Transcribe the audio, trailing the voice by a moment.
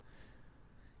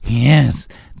Yes,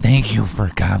 thank you for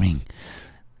coming.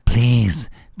 Please,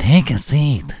 take a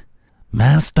seat.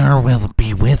 Master will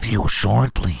be with you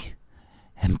shortly.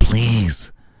 And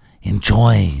please,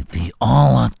 enjoy the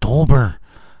all-October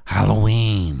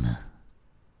Halloween.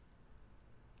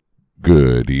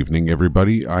 Good evening,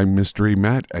 everybody. I'm Mystery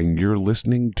Matt, and you're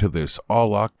listening to this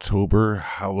all-October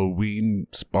Halloween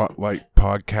Spotlight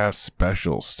Podcast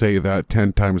special. Say that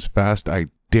 10 times fast, I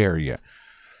dare you.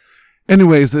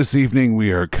 Anyways, this evening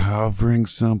we are covering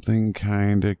something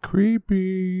kind of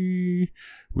creepy.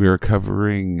 We are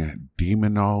covering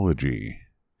Demonology.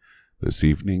 This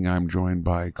evening I'm joined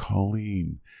by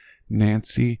Colleen,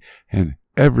 Nancy, and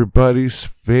everybody's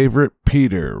favorite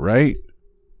Peter, right?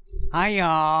 Hi,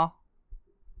 y'all.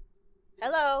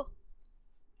 Hello.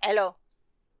 Hello.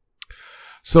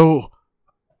 So,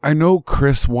 I know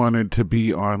Chris wanted to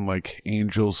be on like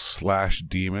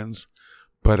angels/demons,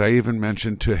 but I even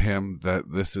mentioned to him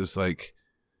that this is like,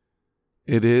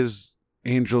 it is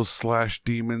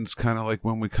angels/demons, kind of like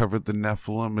when we covered the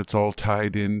Nephilim. It's all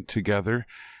tied in together.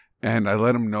 And I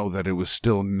let him know that it was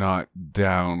still not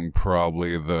down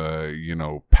probably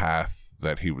the, path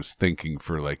that he was thinking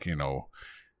for like,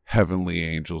 heavenly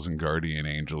angels and guardian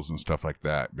angels and stuff like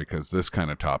that, because this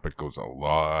kind of topic goes a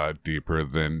lot deeper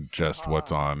than just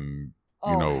what's on,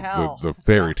 the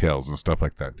fairy tales and stuff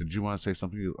like that. Did you want to say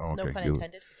something? Oh, okay. No pun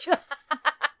intended.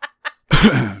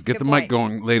 Get the mic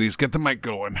going, ladies. Get the mic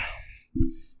going.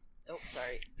 Oh,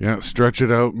 sorry. Yeah, stretch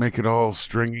it out, make it all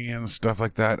stringy and stuff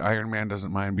like that. Iron Man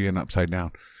doesn't mind being upside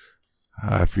down.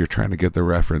 If you're trying to get the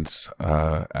reference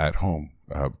at home,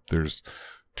 there's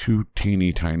two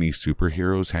teeny tiny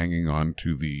superheroes hanging on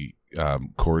to the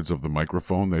cords of the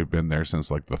microphone. They've been there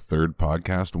since like the third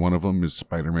podcast. One of them is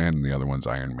Spider-Man and the other one's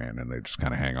Iron Man, and they just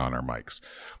kind of hang on our mics.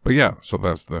 But yeah, so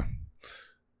that's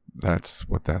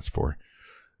what that's for.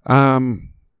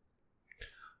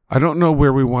 I don't know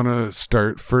where we want to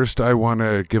start. First, I want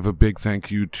to give a big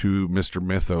thank you to Mr.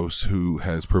 Mythos, who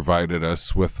has provided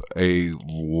us with a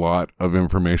lot of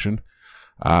information.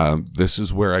 This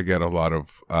is where I get a lot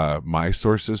of my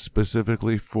sources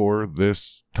specifically for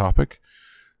this topic.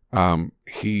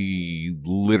 He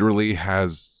literally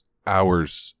has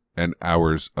hours and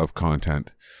hours of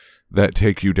content that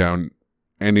take you down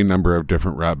any number of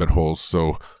different rabbit holes.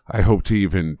 So I hope to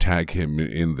even tag him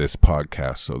in this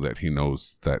podcast so that he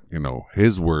knows that,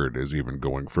 his word is even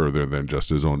going further than just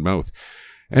his own mouth.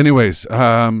 Anyways,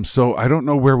 so I don't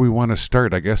know where we want to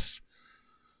start. I guess,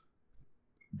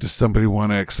 does somebody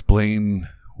want to explain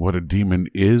what a demon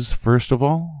is, first of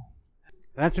all?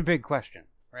 That's a big question,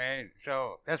 right?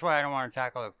 So that's why I don't want to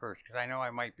tackle it first, because I know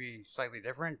I might be slightly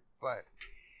different. But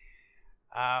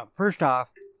first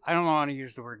off, I don't want to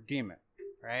use the word demon,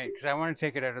 right? Because I want to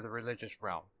take it out of the religious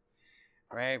realm,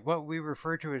 right? What we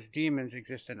refer to as demons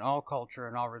exist in all culture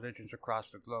and all religions across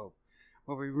the globe.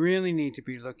 What we really need to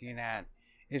be looking at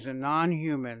is a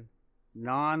non-human,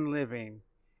 non-living,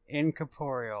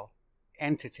 incorporeal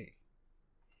entity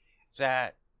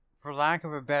that, for lack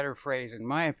of a better phrase, in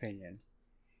my opinion,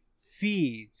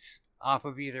 feeds off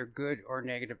of either good or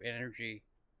negative energy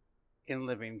in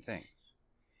living things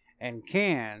and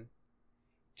can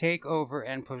take over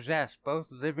and possess both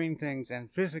living things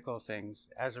and physical things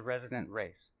as a resident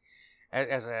race,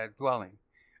 as a dwelling.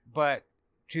 But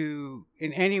to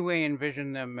in any way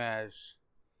envision them as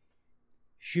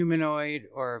humanoid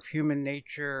or of human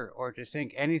nature, or to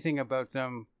think anything about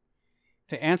them,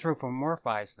 to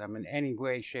anthropomorphize them in any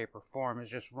way, shape, or form is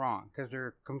just wrong, because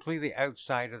they're completely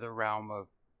outside of the realm of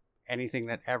anything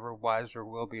that ever was or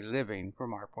will be living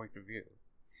from our point of view.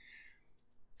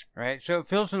 Right? So it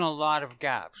fills in a lot of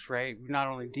gaps, right? Not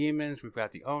only demons, we've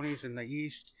got the Onis in the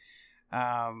East,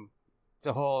 the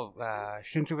whole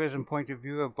Shintoism point of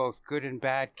view of both good and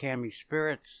bad kami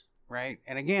spirits, right?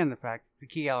 And again, the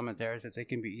key element there is that they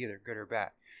can be either good or bad.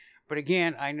 But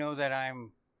again, I know that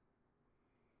I'm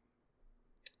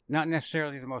not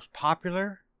necessarily the most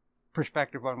popular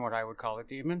perspective on what I would call a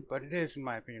demon, but it is, in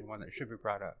my opinion, one that should be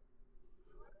brought up.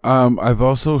 I've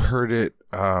also heard it,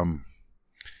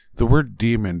 the word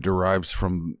demon derives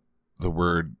from the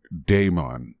word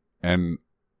daemon, and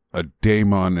a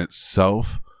daemon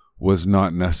itself was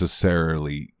not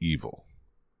necessarily evil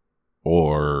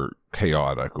or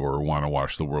chaotic or want to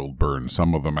watch the world burn.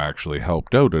 Some of them actually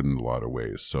helped out in a lot of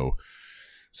ways. So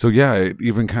yeah, it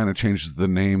even kind of changes the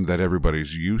name that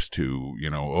everybody's used to,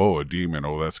 a demon,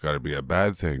 that's got to be a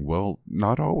bad thing. Well,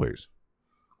 not always.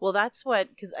 Well, that's what,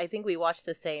 because I think we watched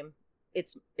the same,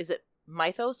 is it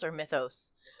Mythos or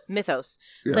Mythos? Mythos.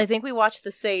 Yeah. So I think we watched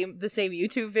the same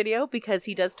YouTube video, because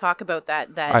he does talk about that.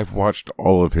 I've watched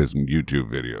all of his YouTube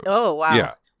videos. Oh, wow.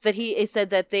 Yeah. that he said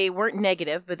that they weren't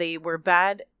negative, but they were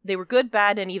bad. They were good,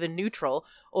 bad, and even neutral.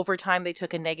 Over time, they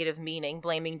took a negative meaning,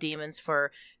 blaming demons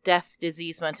for death,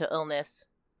 disease, mental illness,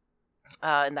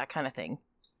 and that kind of thing.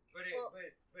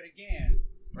 But again,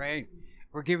 right?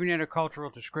 We're giving it a cultural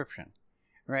description,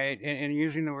 right? And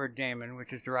using the word daemon,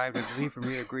 which is derived, I believe, from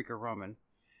either Greek or Roman,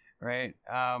 right?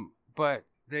 But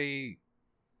the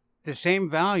same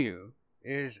value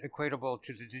is equatable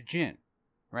to the jinn,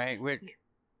 right? Which,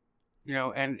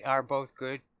 and are both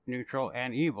good, neutral,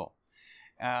 and evil.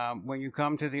 When you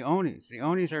come to the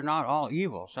Onis are not all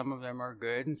evil. Some of them are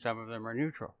good and some of them are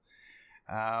neutral.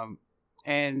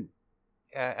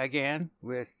 Again,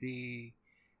 with the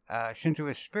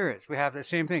Shintoist spirits, we have the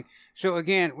same thing. So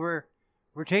again, we're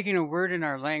taking a word in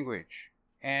our language,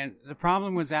 and the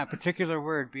problem with that particular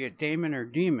word, be it daemon or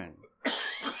demon,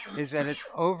 is that it's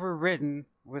overwritten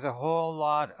with a whole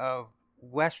lot of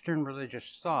Western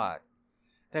religious thought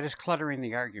that is cluttering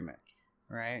the argument,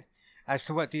 right, as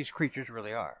to what these creatures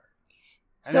really are.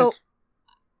 And so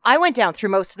I went down through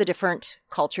most of the different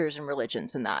cultures and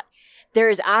religions in that. There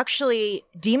is actually,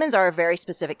 demons are a very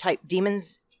specific type.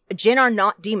 Jinn are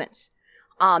not demons.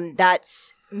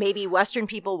 That's maybe Western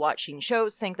people watching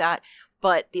shows think that,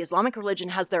 but the Islamic religion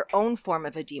has their own form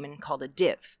of a demon called a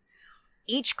div.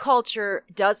 Each culture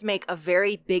does make a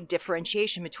very big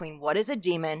differentiation between what is a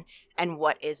demon and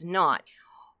what is not.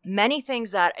 Many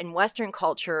things that in Western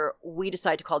culture we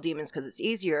decide to call demons because it's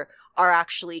easier are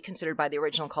actually considered by the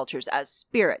original cultures as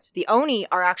spirits. The Oni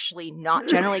are actually not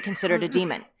generally considered a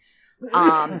demon.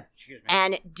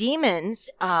 And demons,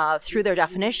 through their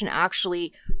definition,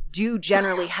 actually do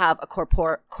generally have a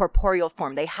corporeal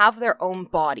form. They have their own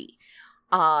body.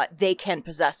 They can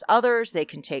possess others. They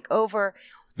can take over.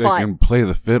 They can play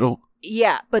the fiddle.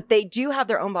 Yeah, but they do have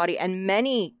their own body, and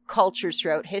many cultures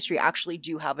throughout history actually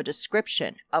do have a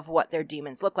description of what their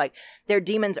demons look like. Their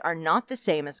demons are not the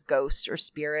same as ghosts or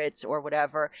spirits or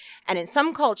whatever. And in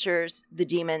some cultures, the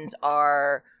demons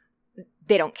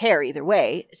they don't care either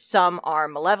way. Some are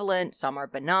malevolent, some are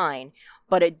benign,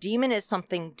 but a demon is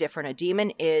something different. A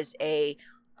demon is a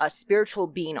spiritual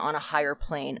being on a higher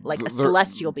plane, like a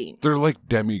celestial being. They're like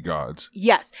demigods.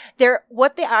 Yes.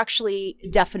 What the actually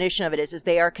definition of it is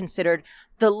they are considered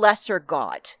the lesser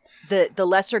god, the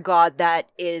lesser god that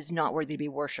is not worthy to be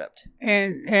worshipped.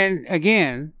 And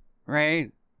again,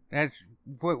 right, that's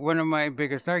one of my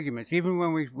biggest arguments. Even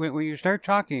when you start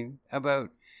talking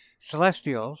about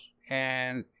celestials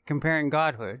and comparing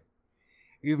godhood,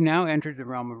 you've now entered the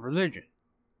realm of religion,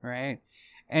 right?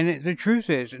 And the truth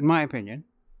is, in my opinion,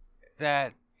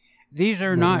 that these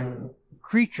are not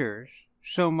creatures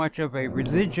so much of a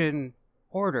religion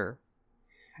order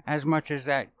as much as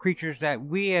that creatures that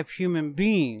we as human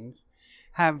beings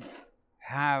have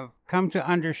come to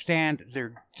understand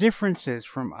their differences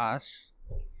from us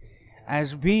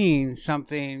as being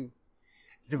something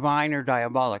divine or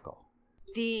diabolical.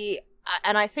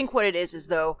 And I think what it is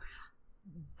though,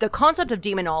 the concept of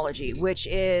demonology, which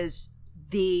is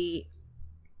the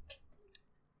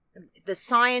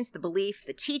science, the belief,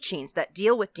 the teachings that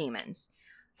deal with demons,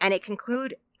 and it can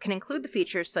include the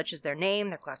features such as their name,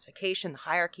 their classification, the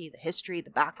hierarchy, the history, the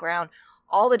background,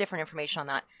 all the different information on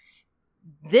that.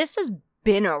 This has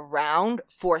been around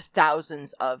for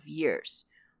thousands of years.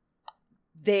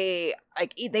 They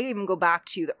even go back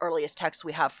to the earliest texts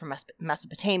we have from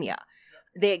Mesopotamia.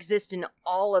 They exist in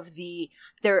all of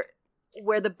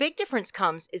where the big difference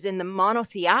comes is in the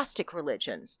monotheistic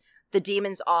religions. The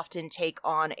demons often take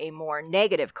on a more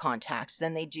negative context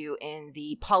than they do in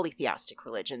the polytheistic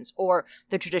religions or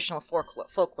the traditional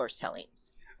folklore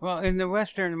tellings. Well, in the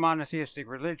Western monotheistic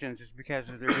religions, it's because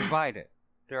they're divided.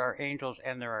 There are angels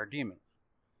and there are demons,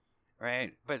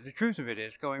 right? But the truth of it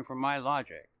is, going from my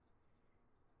logic,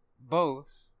 both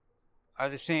are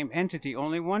the same entity,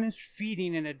 only one is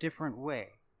feeding in a different way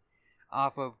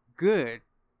off of good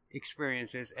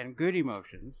experiences and good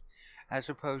emotions as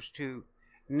opposed to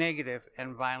negative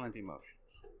and violent emotions.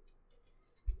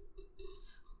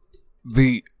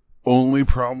 The only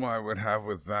problem I would have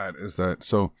with that is that,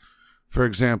 so, for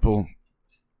example,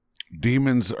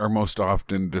 demons are most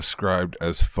often described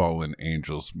as fallen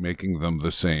angels, making them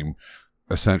the same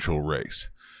essential race.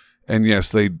 And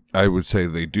yes, I would say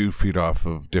they do feed off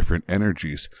of different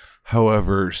energies.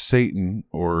 However, Satan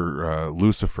or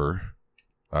Lucifer,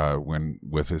 when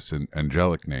with his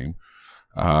angelic name,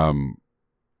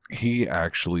 he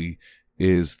actually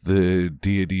is the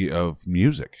deity of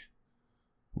music,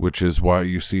 which is why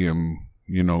you see him,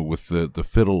 with the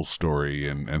fiddle story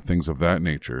and things of that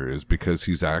nature, is because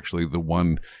he's actually the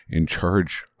one in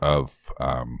charge of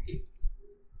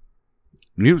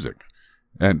music.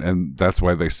 And that's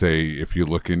why they say if you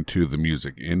look into the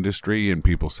music industry and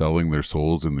people selling their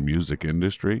souls in the music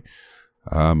industry,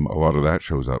 a lot of that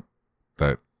shows up.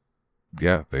 That,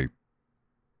 yeah, they,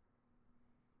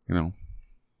 you know.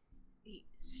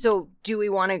 So do we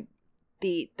want to...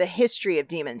 The history of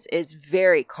demons is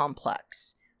very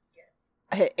complex. Yes.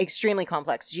 Extremely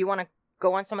complex. Do you want to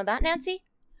go on some of that, Nancy?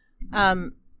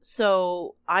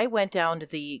 So I went down to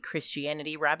the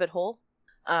Christianity rabbit hole.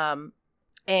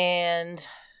 And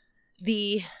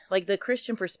the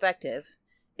Christian perspective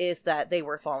is that they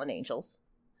were fallen angels.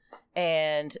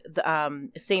 And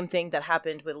the same thing that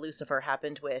happened with Lucifer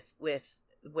happened with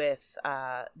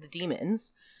the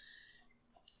demons.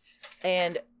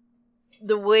 And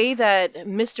the way that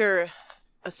I'm going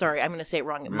to say it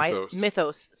wrong.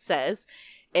 Mythos says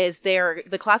is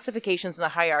the classifications in the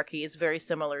hierarchy is very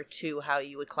similar to how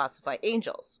you would classify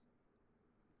angels.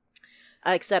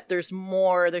 Except there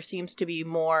seems to be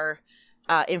more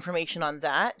information on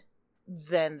that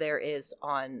than there is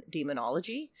on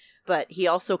demonology. But he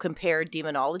also compared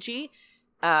demonology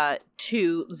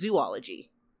to zoology.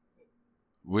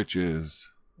 Which is?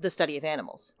 The study of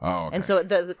animals. Oh, okay. And so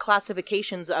the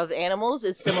classifications of animals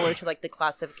is similar to like the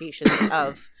classifications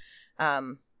of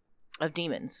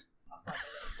demons.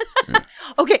 Yeah.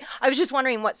 Okay, I was just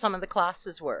wondering what some of the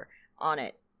classes were on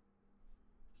it.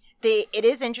 It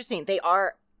is interesting. They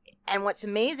are, and what's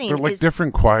amazing they're like is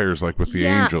different choirs, like with the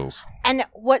angels. And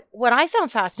what I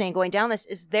found fascinating going down this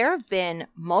is there have been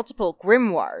multiple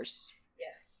grimoires.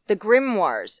 Yes. The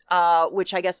grimoires,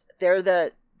 which I guess they're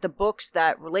the books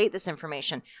that relate this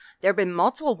information. There have been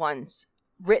multiple ones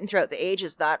written throughout the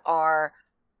ages that are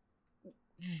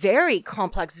very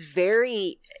complex,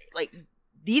 very, like,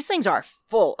 these things are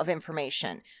full of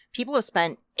information. People have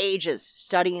spent ages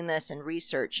studying this and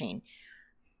researching.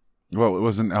 Well, it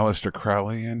wasn't Aleister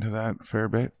Crowley into that a fair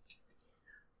bit?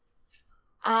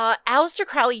 Aleister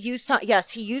Crowley used some,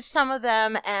 yes, he used some of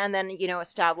them and then,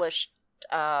 established,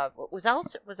 I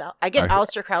get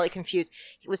Aleister Crowley confused.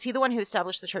 Was he the one who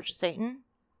established the Church of Satan?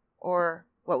 Or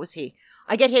what was he?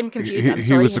 I get him confused.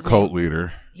 He was the cult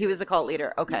leader. He was the cult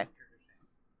leader. Okay.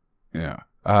 Yeah.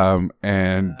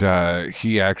 And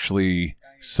he actually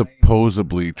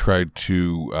supposedly tried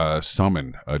to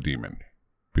summon a demon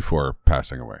before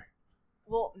passing away.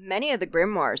 Well, many of the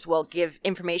grimoires will give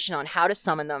information on how to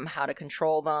summon them, how to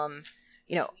control them.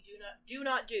 Do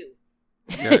not do.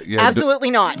 Yeah,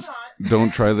 Absolutely not.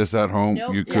 Don't try this at home.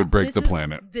 Nope. You could break the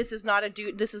planet. This is not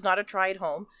a try at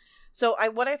home. So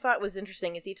what I thought was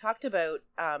interesting is he talked about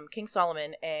King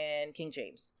Solomon and King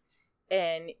James.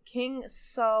 And King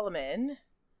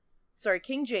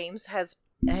James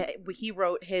he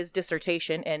wrote his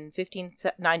dissertation in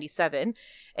 1597,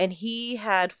 and he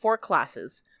had 4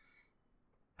 classes.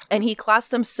 And he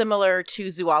classed them similar to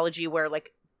zoology, where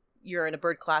like you're in a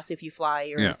bird class if you fly,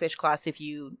 you're in a fish class if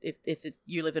you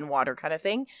live in water, kind of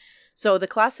thing. So the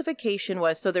classification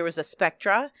was, there was a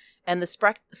spectra, and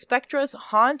the spectras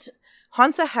haunts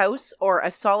a house or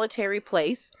a solitary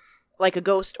place, like a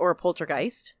ghost or a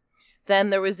poltergeist.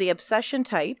 Then there was the obsession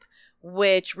type,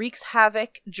 which wreaks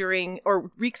havoc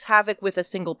with a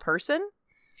single person.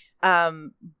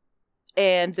 And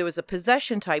there was a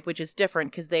possession type, which is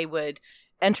different because they would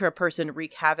enter a person,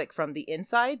 wreak havoc from the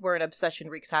inside, where an obsession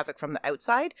wreaks havoc from the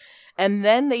outside. And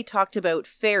then they talked about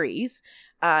fairies,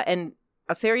 and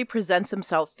a fairy presents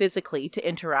himself physically to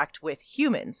interact with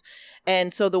humans.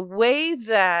 And so the way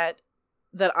that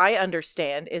I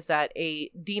understand is that a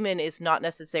demon is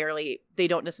they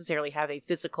don't necessarily have a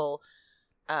physical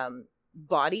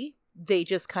body. They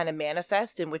just kind of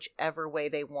manifest in whichever way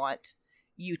they want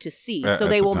you to see. So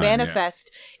they will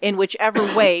manifest in whichever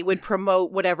way would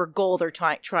promote whatever goal they're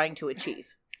trying to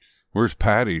achieve. Where's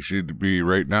Patty? She'd be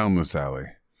right down this alley.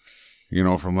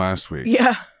 From last week.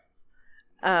 Yeah.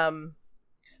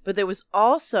 But there was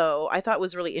also, I thought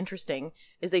was really interesting,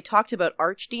 is they talked about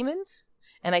archdemons.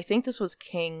 And I think this was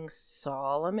King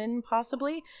Solomon,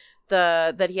 possibly,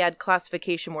 that he had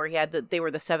classification where he had they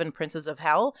were the 7 princes of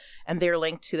hell, and they're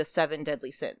linked to the 7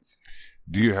 deadly sins.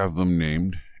 Do you have them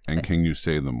named? And can you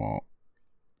say them all?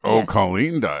 Oh, yes.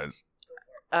 Colleen does.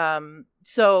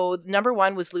 So number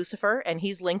 1 was Lucifer, and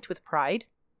he's linked with pride,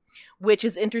 which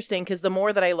is interesting because the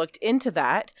more that I looked into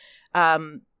that,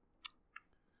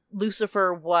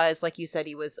 Lucifer was, like you said,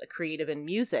 he was a creative in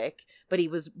music, but he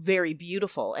was very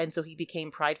beautiful, and so he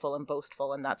became prideful and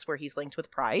boastful, and that's where he's linked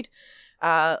with pride.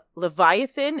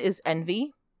 Leviathan is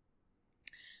envy.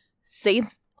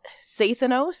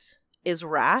 Sathanos is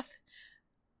wrath.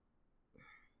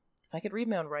 If I could read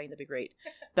my own writing, that'd be great.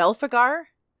 Belphegor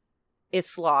is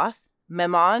sloth.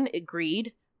 Memnon,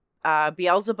 greed.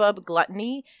 Beelzebub,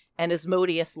 gluttony. And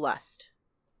Asmodeus, lust.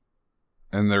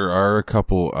 And there are a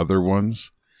couple other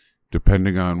ones,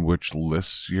 depending on which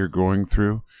lists you're going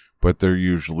through, but there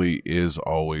usually is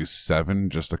always 7.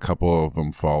 Just a couple of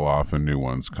them fall off and new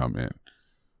ones come in.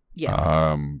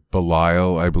 Yeah.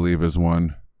 Belial, I believe, is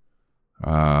one.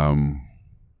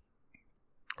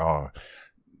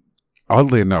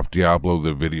 Oddly enough, Diablo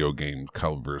the video game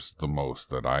covers the most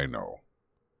that I know.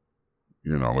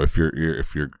 You know, if you're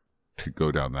to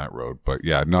go down that road, but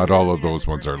yeah, not all of those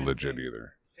ones are legit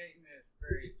either. Satan is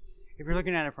very. If you're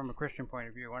looking at it from a Christian point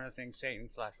of view, one of the things Satan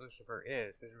 / Lucifer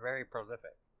is very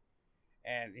prolific,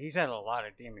 and he's had a lot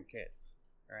of demon kids,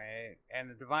 right? And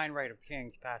the divine right of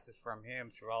kings passes from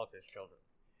him through all of his children,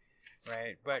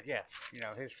 right? But yes, you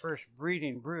know, his first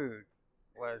breeding brood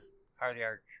are the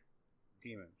arch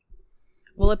demons.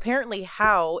 Well, apparently,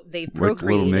 how they've With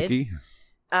little Nicky?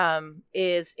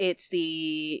 Is it's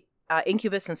the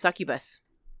incubus and succubus.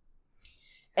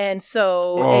 And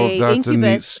so that's incubus, a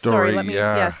neat story.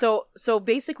 So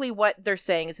basically what they're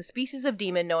saying is a species of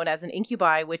demon known as an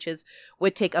incubi, which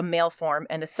would take a male form,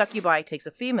 and a succubi takes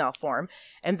a female form,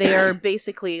 and they are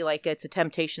basically like it's a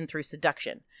temptation through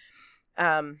seduction.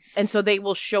 And so they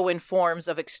will show in forms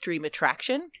of extreme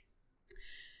attraction.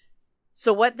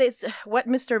 So what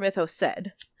Mr. Mythos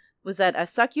said was that a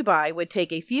succubi would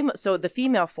take a female, so the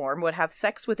female form would have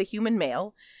sex with a human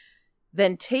male,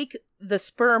 then take the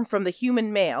sperm from the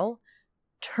human male,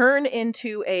 turn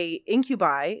into a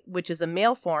incubi, which is a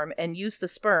male form, and use the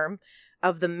sperm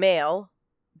of the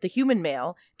human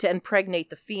male, to impregnate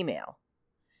the female.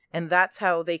 And that's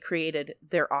how they created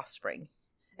their offspring.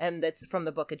 And that's from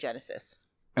the book of Genesis.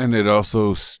 And it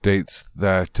also states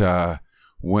that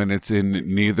when it's in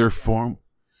neither form,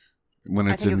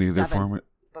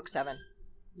 Book 7.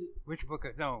 Which book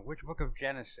of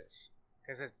Genesis?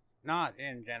 Because it's not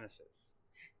in Genesis.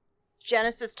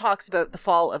 Genesis talks about the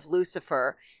fall of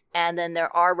Lucifer, and then there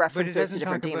are references to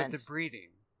different demons. But it doesn't talk about the breeding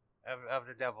of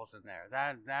the devils in there.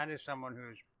 That is someone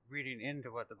who's reading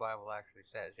into what the Bible actually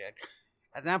says. Yeah.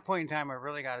 At that point in time, I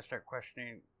really got to start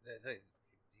questioning.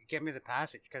 Give me the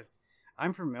passage, because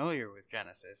I'm familiar with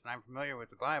Genesis and I'm familiar with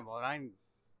the Bible, and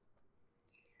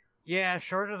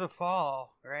short of the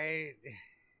fall, right?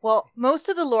 Well, most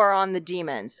of the lore on the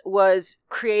demons was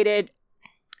created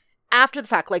after the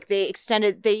fact. Like they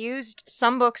used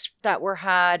some books that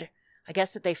had, I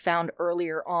guess, that they found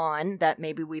earlier on that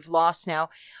maybe we've lost now.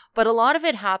 But a lot of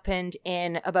it happened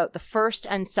in about the 1st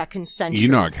and 2nd century.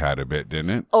 Enoch had a bit,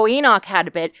 didn't it? Oh, Enoch had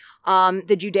a bit.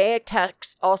 The Judaic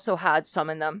texts also had some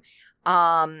in them. These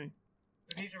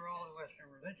are all the Western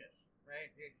religions,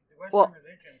 right? The Western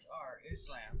religions are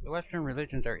Islam. The Western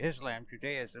religions are Islam,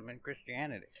 Judaism, and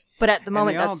Christianity. But at the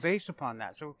moment, and they all based upon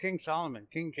that. So King Solomon,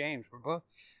 King James, we're both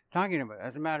talking about it.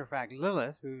 As a matter of fact,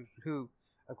 Lilith, who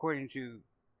according to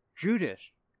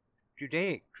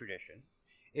Judaic tradition,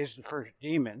 is the first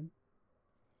demon,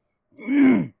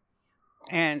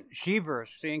 and she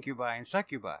births the incubi and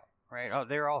succubi, right? Oh,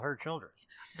 they're all her children.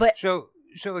 But so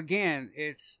again,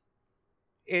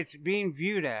 it's being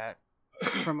viewed at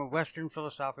from a Western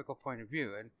philosophical point of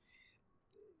view, and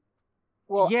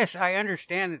yes, I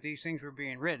understand that these things were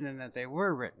being written and that they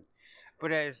were written,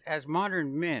 but as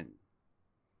modern men,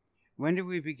 when do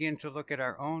we begin to look at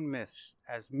our own myths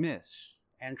as myths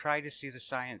and try to see the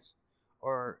science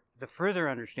or the further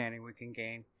understanding we can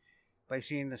gain by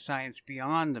seeing the science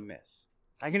beyond the myth?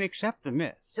 I can accept the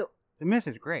myth. So the myth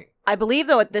is great. I believe,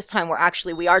 though, at this time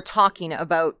we are talking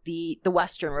about the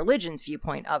Western religions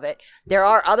viewpoint of it. There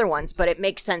are other ones, but it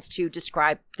makes sense to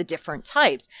describe the different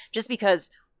types. Just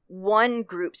because one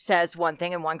group says one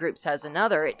thing and one group says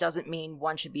another, it doesn't mean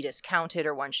one should be discounted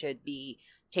or one should be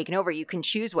taken over. You can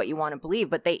choose what you want to believe,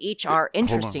 but they each are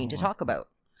interesting to talk about.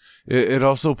 It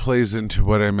also plays into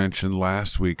what I mentioned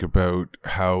last week about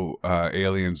how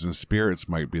aliens and spirits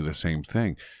might be the same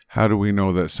thing. How do we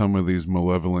know that some of these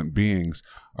malevolent beings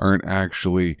aren't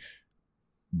actually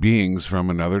beings from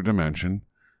another dimension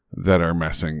that are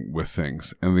messing with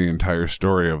things? And the entire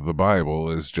story of the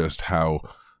Bible is just how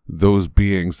those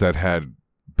beings that had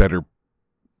better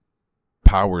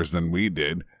powers than we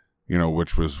did,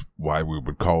 which was why we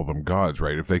would call them gods,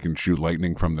 right? If they can shoot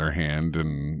lightning from their hand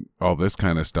and all this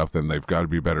kind of stuff, then they've got to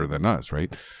be better than us,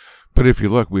 right? But if you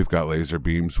look, we've got laser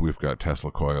beams, we've got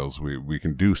Tesla coils, we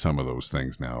can do some of those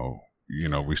things now.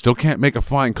 We still can't make a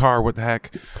flying car, what the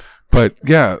heck? But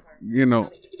yeah,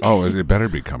 it better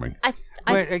be coming.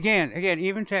 But again,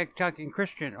 even talking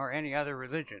Christian or any other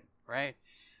religion, right?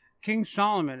 King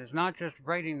Solomon is not just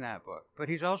writing that book, but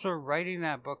he's also writing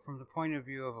that book from the point of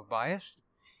view of a bias.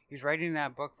 He's writing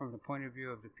that book from the point of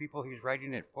view of the people he's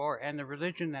writing it for and the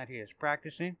religion that he is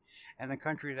practicing and the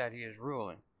country that he is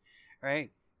ruling,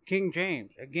 right? King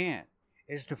James, again,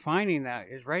 is defining that,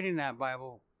 is writing that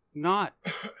Bible not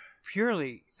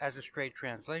purely as a straight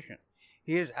translation.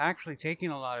 He is actually taking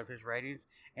a lot of his writings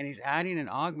and he's adding and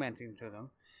augmenting to them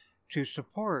to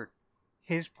support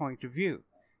his point of view.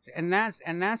 And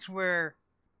that's where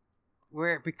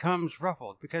it becomes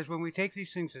ruffled, because when we take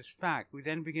these things as fact, we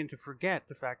then begin to forget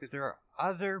the fact that there are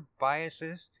other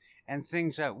biases and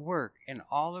things at work in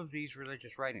all of these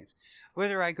religious writings.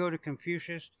 Whether I go to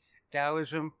Confucius,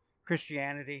 Taoism,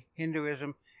 Christianity,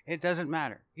 Hinduism, it doesn't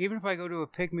matter. Even if I go to a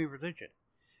pygmy religion,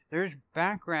 there's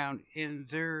background in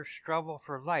their struggle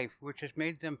for life which has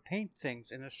made them paint things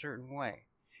in a certain way.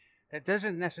 That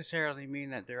doesn't necessarily mean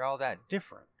that they're all that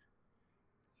different.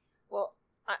 Well,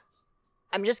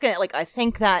 I'm just going to, I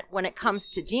think that when it comes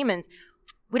to demons,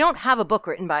 we don't have a book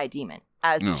written by a demon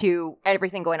as to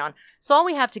everything going on. So all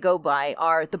we have to go by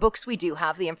are the books we do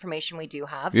have, the information we do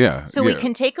have. Yeah. So we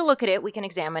can take a look at it, we can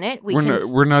examine it, we can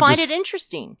find it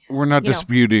interesting. We're not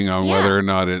disputing on whether or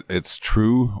not it's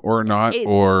true or not,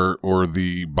 or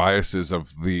the biases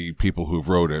of the people who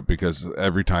wrote it, because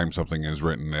every time something is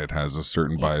written, it has a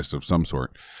certain bias of some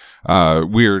sort.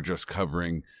 We are just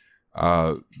covering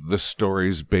the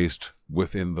stories based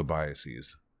within the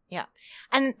biases. Yeah.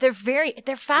 And they're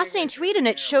fascinating to read, and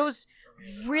it shows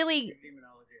really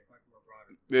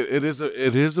it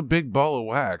is a big ball of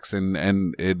wax,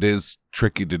 and it is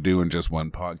tricky to do in just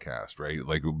one podcast, right?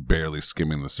 Like barely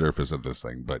skimming the surface of this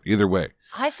thing. But either way,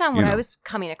 I found when I was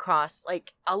coming across,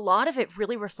 a lot of it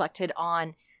really reflected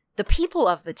on the people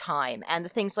of the time and the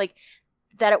things like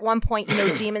that. At one point,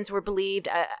 demons were believed.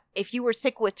 If you were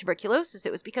sick with tuberculosis,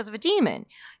 it was because of a demon.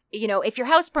 If your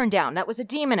house burned down, that was a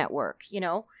demon at work.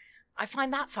 I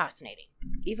find that fascinating.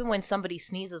 Even when somebody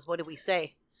sneezes, what do we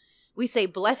say? We say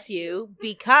bless you,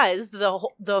 because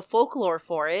the folklore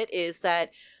for it is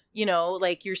that,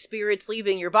 your spirit's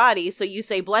leaving your body, so you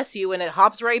say bless you and it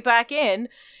hops right back in.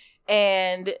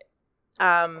 And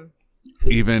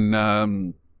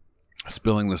even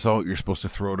spilling the salt, you're supposed to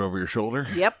throw it over your shoulder.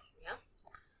 Yep.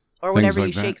 Or Things whenever like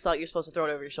you that. shake salt, you're supposed to throw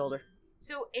it over your shoulder.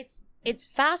 So it's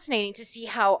fascinating to see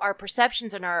how our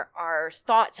perceptions and our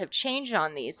thoughts have changed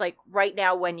on these. Like right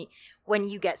now, when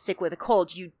you get sick with a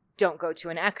cold, you don't go to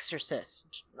an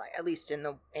exorcist, at least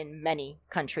in many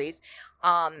countries.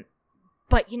 But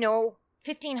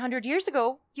 1,500 years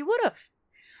ago, you would have.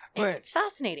 It's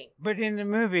fascinating. But in the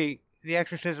movie, The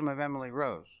Exorcism of Emily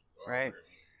Rose, right?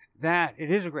 That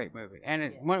it is a great movie,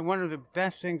 and one of the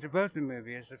best things about the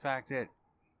movie is the fact that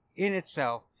in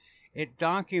itself, it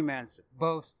documents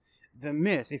both the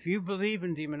myth. If you believe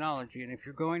in demonology, and if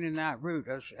you're going in that route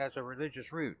as a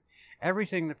religious route,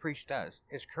 everything the priest does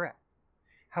is correct.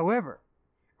 However,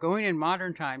 going in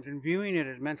modern times and viewing it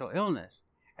as mental illness,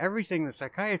 everything the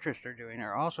psychiatrists are doing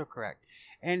are also correct.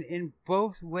 And in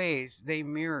both ways, they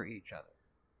mirror each other.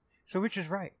 So which is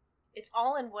right? It's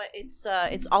all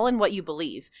in what you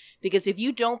believe. Because if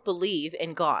you don't believe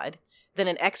in God, then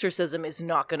an exorcism is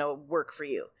not going to work for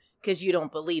you, because you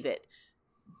don't believe it.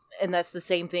 And that's the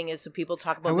same thing as when people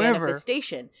talk about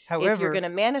manifestation. If you're going to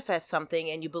manifest something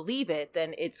and you believe it,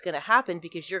 then it's going to happen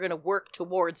because you're going to work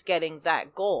towards getting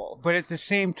that goal. But at the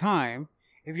same time,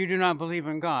 if you do not believe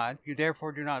in God, you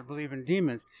therefore do not believe in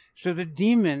demons. So the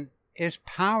demon is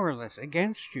powerless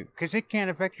against you because it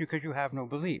can't affect you because you have no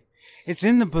belief. It's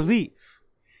in the belief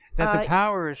that the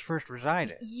power is first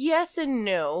resided. Yes and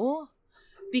no.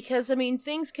 Because,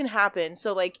 things can happen.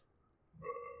 So,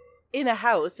 in a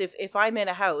house, if I'm in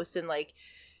a house and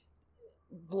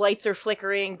lights are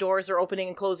flickering, doors are opening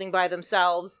and closing by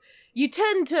themselves, you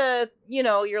tend to,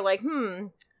 you're like,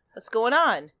 what's going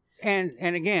on? And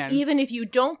again, even if you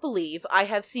don't believe, I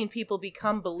have seen people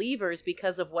become believers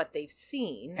because of what they've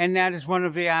seen. And that is one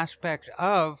of the aspects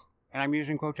of, and I'm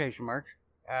using quotation marks,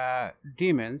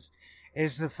 demons,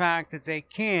 is the fact that they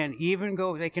can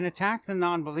attack the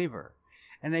non-believer.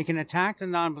 And they can attack the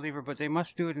non-believer, but they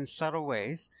must do it in subtle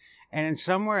ways. And in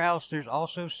somewhere else, there's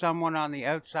also someone on the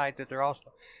outside that they're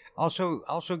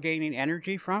also gaining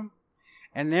energy from.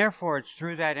 And therefore, it's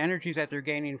through that energy that they're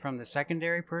gaining from the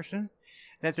secondary person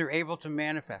that they're able to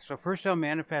manifest. So first they'll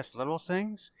manifest little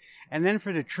things. And then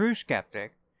for the true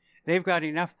skeptic, they've got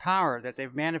enough power that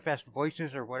they've manifest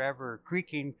voices or whatever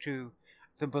creaking to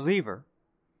the believer.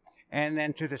 And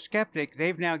then to the skeptic,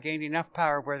 they've now gained enough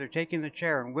power where they're taking the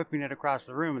chair and whipping it across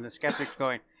the room. And the skeptic's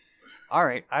going, all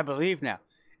right, I believe now.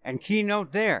 And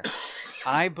keynote there,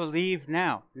 I believe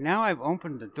now. Now I've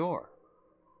opened the door.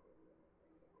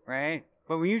 Right?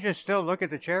 But when you just still look at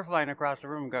the chair flying across the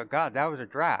room and go, God, that was a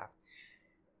draft.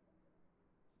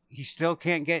 He still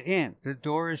can't get in. The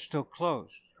door is still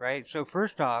closed. Right? So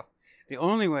first off, the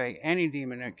only way any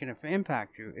demon can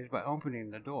impact you is by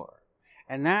opening the door.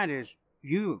 And that is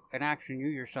an action you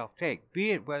yourself take,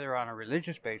 be it whether on a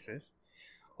religious basis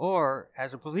or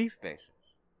as a belief basis,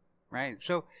 right?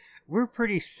 So we're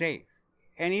pretty safe.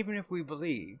 And even if we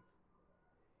believe,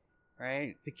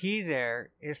 right, the key there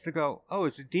is to go, oh,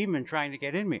 it's a demon trying to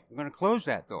get in me. I'm going to close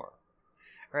that door,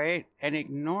 right? And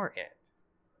ignore it.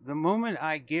 The moment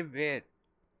I give it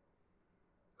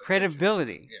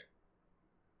credibility,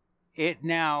 it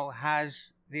now has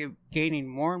the gaining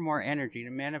more and more energy to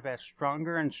manifest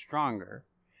stronger and stronger,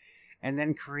 and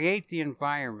then create the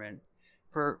environment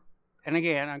for, and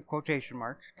again, on quotation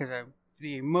marks, because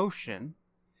the emotion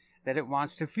that it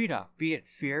wants to feed off, be it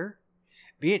fear,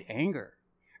 be it anger.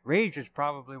 Rage is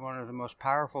probably one of the most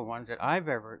powerful ones that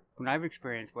when I've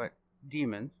experienced what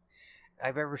demons,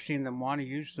 I've ever seen them want to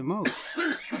use the most,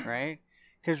 right?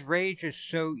 Because rage is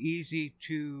so easy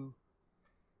to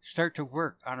start to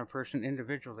work on a person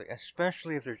individually,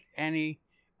 especially if there's any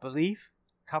belief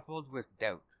coupled with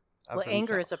doubt. Well,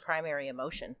 anger is a primary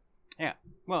emotion. Yeah.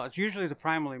 Well, it's usually the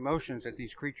primal emotions that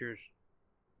these creatures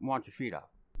want to feed off.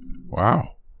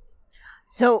 Wow.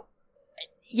 So,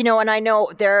 and I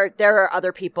know there are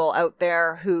other people out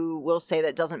there who will say that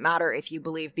it doesn't matter if you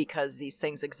believe because these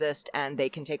things exist and they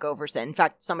can take over. In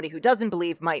fact, somebody who doesn't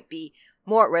believe might be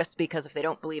more at risk because if they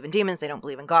don't believe in demons, they don't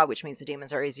believe in God, which means the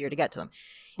demons are easier to get to them.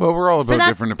 Well, we're all about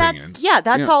different opinions.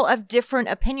 That's all of different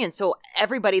opinions. So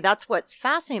everybody, that's what's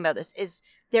fascinating about this is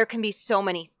there can be so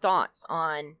many thoughts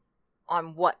on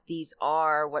what these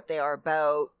are, what they are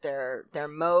about, their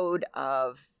mode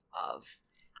of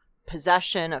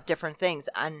possession of different things.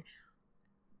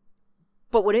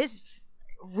 But what is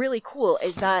really cool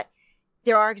is that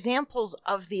there are examples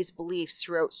of these beliefs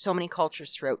throughout so many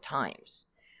cultures throughout times.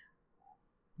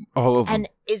 All of them. And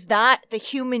is that the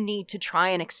human need to try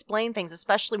and explain things,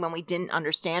 especially when we didn't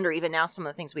understand, or even now some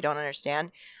of the things we don't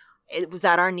understand? Was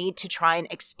that our need to try and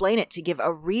explain it, to give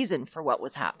a reason for what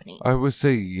was happening? I would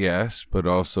say yes, but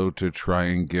also to try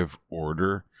and give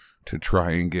order, to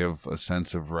try and give a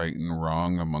sense of right and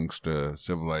wrong amongst a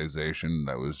civilization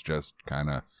that was just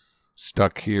kind of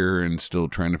stuck here and still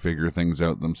trying to figure things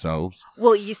out themselves.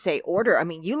 Well, you say order. I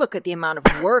mean, you look at the amount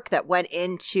of work that went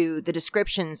into the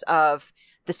descriptions of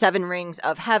the 7 rings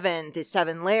of heaven, the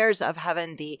 7 layers of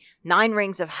heaven, the 9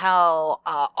 rings of hell,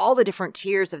 all the different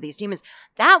tiers of these demons.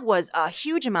 That was a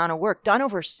huge amount of work done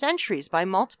over centuries by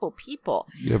multiple people.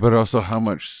 Yeah, but also how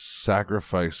much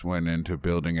sacrifice went into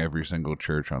building every single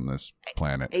church on this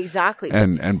planet. Exactly.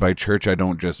 And by church, I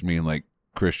don't just mean like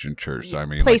Christian church. I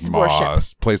mean place like of worship.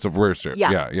 mosque, place of worship.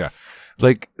 Yeah. Yeah.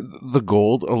 Like the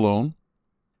gold alone.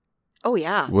 Oh,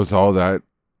 yeah. Was all that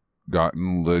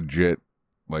gotten legit?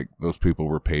 Like those people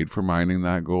were paid for mining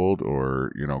that gold,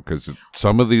 or, because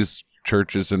some of these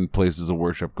churches and places of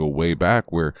worship go way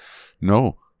back where,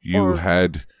 no,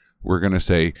 we're going to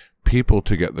say people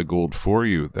to get the gold for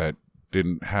you that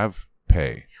didn't have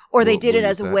pay. Or they did it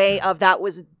as a way of, that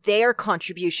was their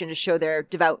contribution to show their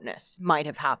devoutness. Might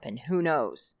have happened. Who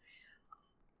knows?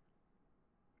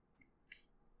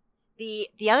 The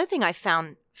other thing I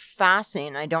found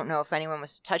fascinating, I don't know if anyone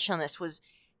was touched on this, was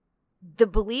the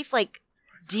belief, like,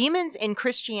 demons in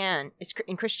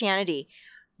Christianity,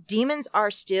 demons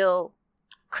are still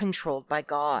controlled by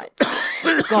God.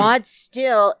 God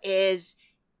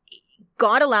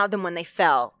allowed them when they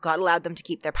fell. God allowed them to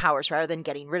keep their powers rather than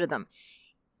getting rid of them.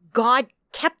 God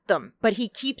kept them, but he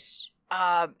keeps,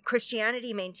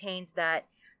 Christianity maintains that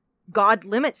God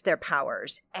limits their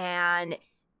powers, and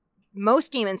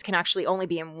most demons can actually only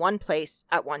be in one place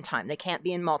at one time. They can't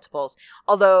be in multiples,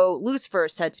 although Lucifer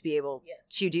is said to be able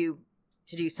to do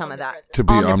some of that. To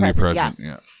be omnipresent, yes.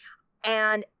 Yeah.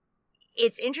 And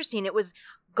it's interesting.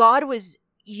 God was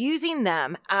using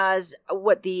them as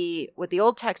what the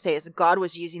old text says. God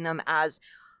was using them as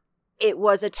it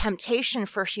was a temptation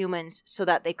for humans so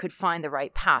that they could find the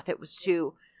right path. It was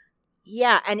to,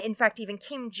 and in fact, even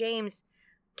King James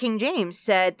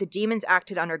said the demons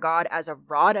acted under God as a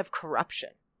rod of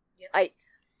corruption. Yep.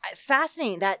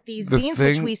 Fascinating that these beings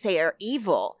which we say are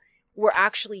evil were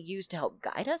actually used to help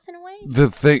guide us in a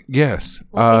way. Yes.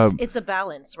 Well, it's a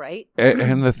balance, right?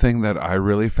 And the thing that I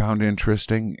really found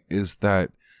interesting is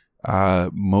that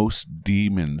most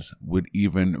demons would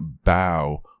even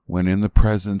bow when in the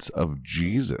presence of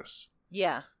Jesus.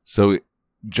 Yeah. So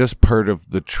just part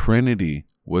of the Trinity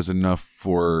was enough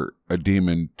for a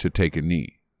demon to take a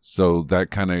knee. So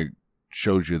that kind of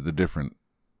shows you the different.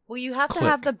 Well, you have to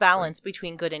have the balance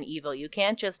between good and evil. You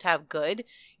can't just have good.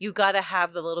 You got to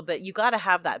have you got to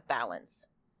have that balance.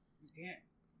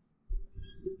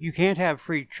 You can't have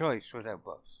free choice without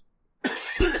both.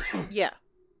 Yeah.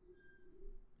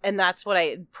 And that's what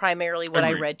I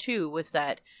read too, was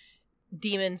that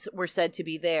demons were said to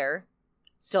be there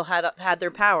still had their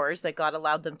powers that God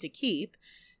allowed them to keep,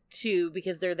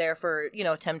 because they're there for,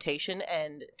 temptation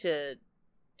and to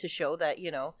show that,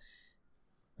 Yeah,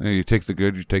 you take the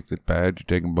good, you take the bad, you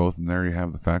take them both, and there you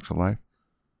have the facts of life.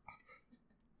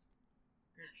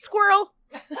 Squirrel.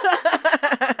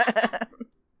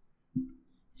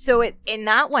 So in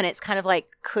that one, it's kind of like,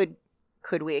 could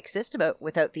we exist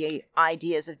without the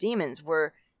ideas of demons?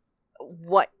 Were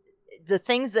what the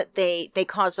things that they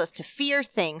caused us to fear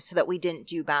things so that we didn't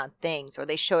do bad things, or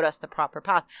they showed us the proper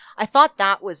path. I thought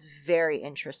that was very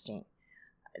interesting.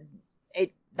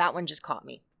 That one just caught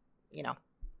me,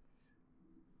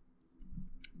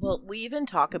 Well, we even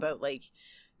talk about like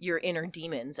your inner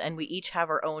demons, and we each have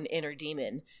our own inner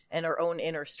demon and our own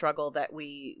inner struggle that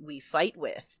we fight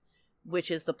with,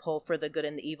 which is the pull for the good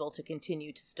and the evil to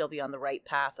continue to still be on the right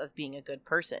path of being a good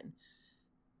person.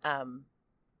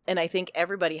 And I think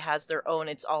everybody has their own.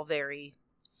 It's all very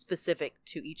specific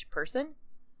to each person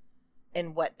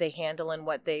and what they handle and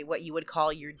what you would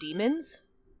call your demons,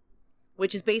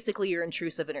 which is basically your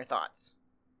intrusive inner thoughts.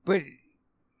 But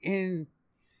in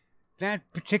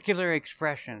that particular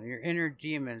expression, your inner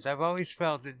demons, I've always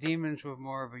felt that demons were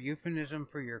more of a euphemism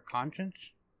for your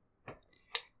conscience.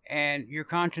 And your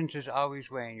conscience is always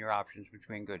weighing your options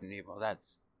between good and evil. That's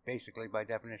basically by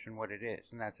definition what it is,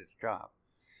 and that's its job.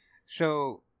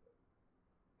 So,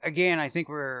 again, I think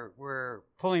we're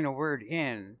pulling a word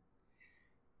in,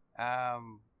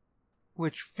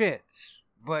 which fits,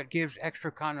 but gives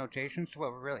extra connotations to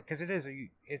what we're really, because it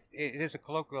is a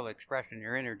colloquial expression.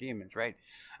 Your inner demons, right?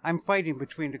 I'm fighting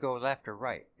between to go left or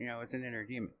right. It's an inner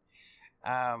demon.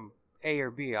 A or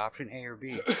B, option A or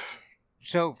B.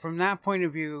 So from that point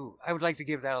of view, I would like to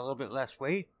give that a little bit less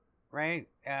weight, right?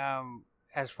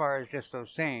 As far as just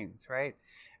those sayings, right?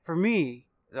 For me,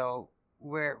 though,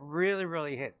 where it really,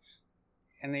 really hits,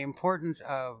 and the importance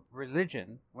of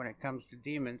religion when it comes to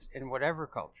demons in whatever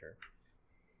culture,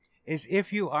 is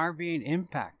if you are being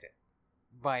impacted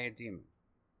by a demon,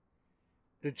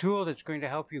 the tool that's going to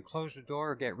help you close the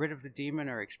door or get rid of the demon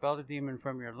or expel the demon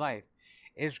from your life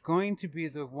is going to be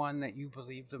the one that you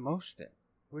believe the most in,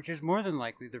 which is more than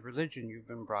likely the religion you've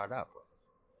been brought up with,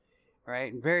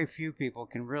 right? And very few people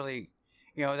can really,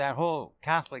 that whole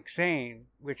Catholic saying,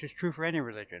 which is true for any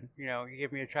religion, you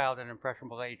give me a child at an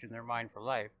impressionable age and they're mine for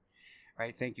life,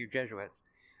 right? Thank you, Jesuits.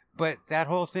 But that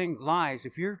whole thing lies.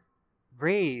 If you're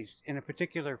raised in a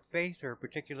particular faith or a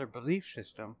particular belief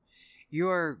system, you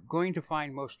are going to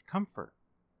find most comfort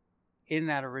in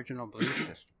that original belief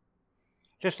system.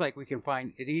 Just like we can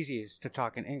find it easiest to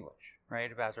talk in English, right?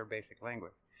 As our basic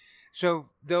language. So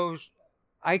those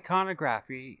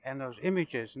iconography and those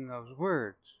images and those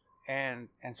words and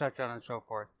such on and so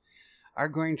forth are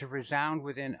going to resound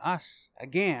within us.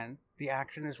 Again, the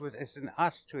action is within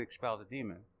us to expel the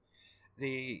demon.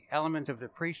 The element of the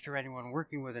priest or anyone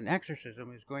working with an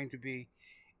exorcism is going to be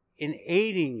in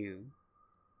aiding you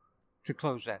to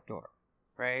close that door,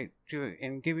 right?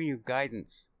 In giving you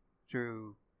guidance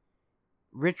through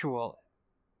ritual,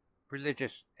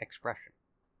 religious expression.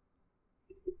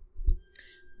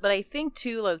 But I think,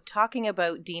 too, like, talking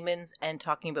about demons and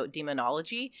talking about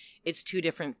demonology, it's two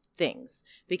different things.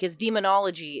 Because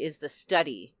demonology is the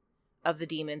study of the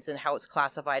demons and how it's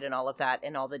classified and all of that,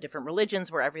 and all the different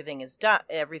religions where everything is done,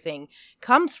 everything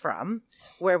comes from.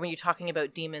 Where when you're talking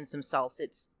about demons themselves,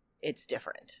 it's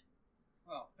different.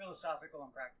 Well, philosophical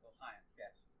and practical science,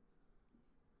 yes.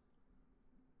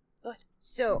 Good.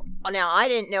 So now I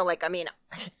didn't know,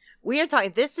 we are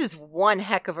talking, this is one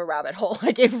heck of a rabbit hole.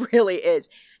 It really is.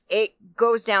 It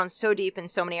goes down so deep in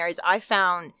so many areas. I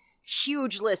found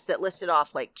huge lists that listed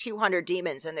off 200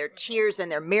 demons and their tiers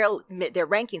and their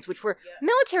rankings, which were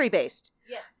military based.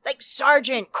 Yes. Like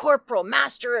sergeant, corporal,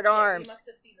 master at arms. You must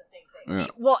have seen the same thing.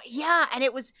 Yeah. Well, yeah, and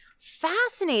it was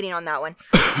fascinating on that one.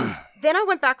 Then I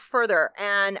went back further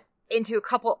and into a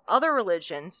couple other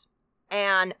religions,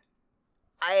 and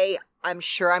I'm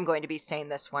sure I'm going to be saying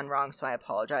this one wrong, so I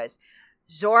apologize.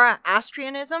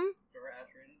 Zoroastrianism.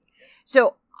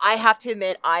 So I have to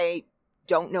admit, I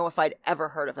don't know if I'd ever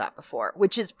heard of that before,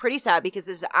 which is pretty sad because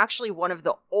it's actually one of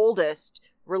the oldest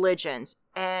religions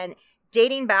and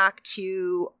dating back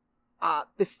to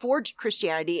before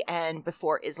Christianity and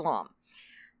before Islam.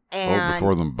 And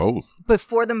before them both.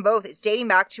 Before them both. It's dating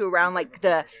back to around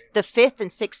the 5th and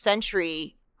 6th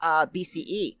century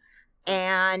BCE.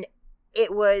 And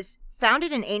it was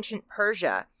founded in ancient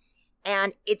Persia.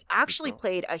 And it's actually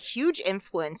played a huge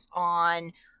influence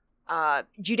on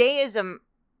Judaism.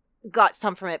 Got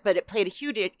some from it, but it played a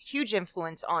huge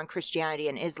influence on Christianity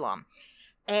and Islam.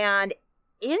 And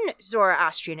in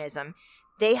Zoroastrianism,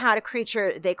 they had a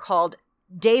creature they called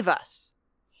Devas.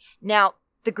 Now,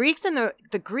 the Greeks and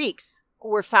the Greeks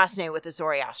were fascinated with the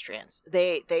Zoroastrians.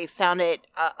 They found it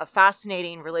a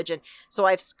fascinating religion. So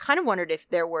I've kind of wondered if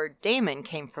their word daemon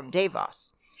came from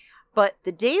Devos. But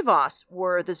the Devos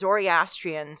were the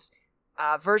Zoroastrians'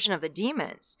 version of the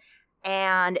demons.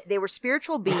 And they were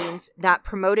spiritual beings that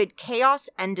promoted chaos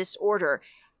and disorder.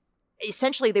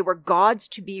 Essentially, they were gods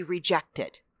to be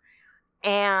rejected.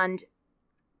 And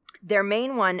their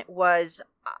main one was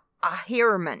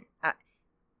Ahriman,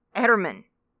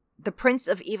 the prince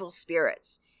of evil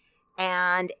spirits.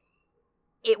 And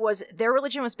their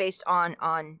religion was based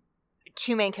on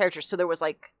two main characters. So there was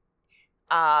like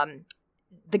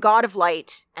the god of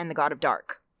light and the god of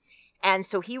dark. And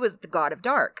so he was the god of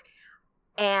dark.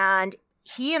 And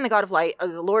he and the god of light, or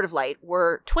the lord of light,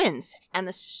 were twins. And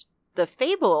the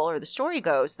fable or the story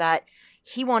goes that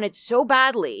he wanted so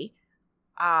badly,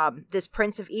 this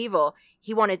prince of evil,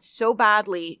 he wanted so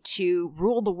badly to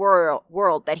rule the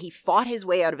world that he fought his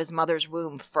way out of his mother's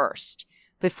womb first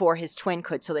before his twin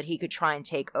could, so that he could try and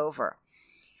take over.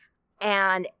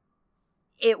 And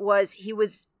he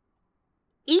was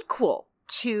equal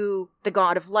to the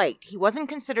god of light. He wasn't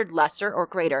considered lesser or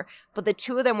greater, but the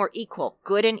two of them were equal,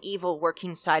 good and evil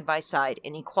working side by side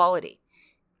in equality.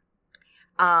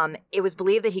 It was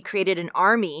believed that he created an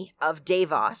army of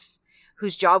Devas,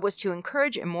 whose job was to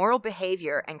encourage immoral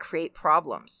behavior and create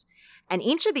problems. And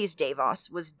each of these Devas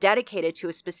was dedicated to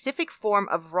a specific form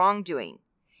of wrongdoing.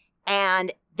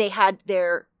 And they had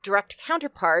their direct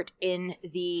counterpart in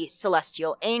the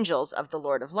celestial angels of the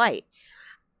Lord of Light.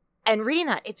 And reading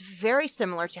that, it's very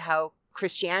similar to how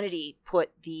Christianity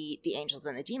put the angels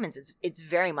and the demons. It's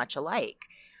very much alike.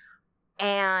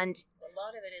 And A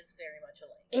lot of it is very much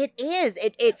alike. it is.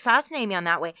 It fascinated me on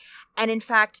that way. And in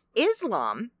fact,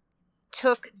 Islam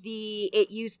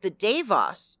used the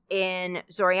Devas in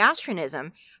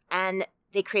Zoroastrianism, and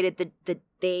they created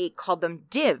they called them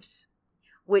divs,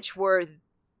 which were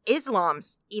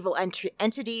Islam's evil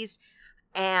entities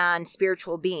and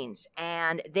spiritual beings.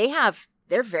 And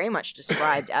they're very much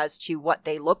described as to what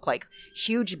they look like.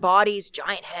 Huge bodies,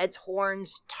 giant heads,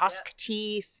 horns, tusk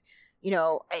teeth,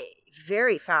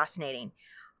 very fascinating.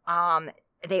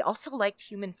 They also liked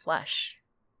human flesh.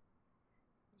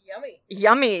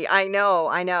 Yummy. I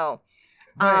know.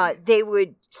 Right.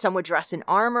 Some would dress in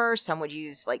armor. Some would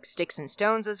use like sticks and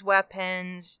stones as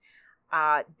weapons.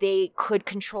 They could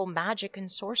control magic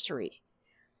and sorcery.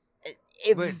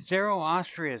 But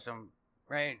Zoroastrianism,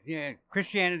 right? Yeah,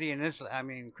 Christianity and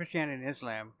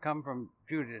Islam come from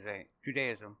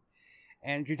Judaism.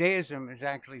 And Judaism is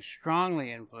actually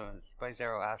strongly influenced by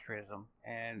Zoroastrianism.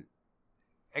 And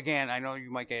again, I know you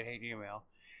might get hate email,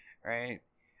 right?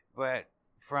 But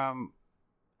from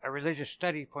a religious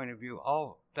study point of view,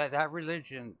 all that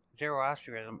religion,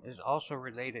 Zoroastrianism, is also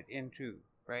related into,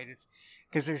 right? It's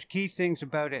because there's key things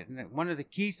about it, and one of the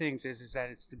key things is that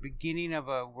it's the beginning of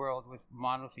a world with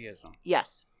monotheism.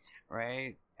 Yes.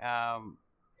 Right,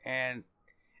 and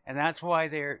that's why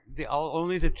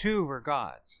only the two were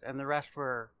gods, and the rest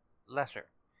were lesser.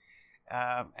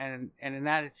 And in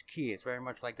that it's key. It's very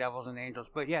much like devils and angels.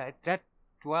 But yeah, that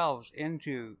dwells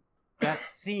into that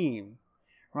theme,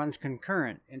 runs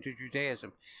concurrent into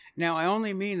Judaism. Now, I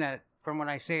only mean that from when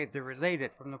I say they're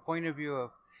related, from the point of view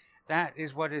of that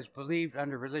is what is believed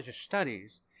under religious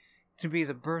studies to be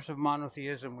the birth of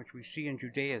monotheism, which we see in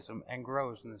Judaism and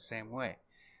grows in the same way.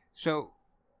 So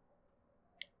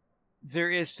there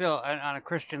is still, on a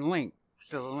Christian link,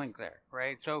 still a link there,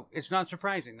 right? So it's not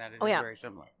surprising that it is very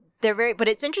similar. But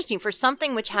it's interesting. For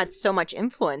something which had so much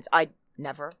influence, I'd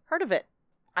never heard of it.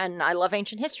 And I love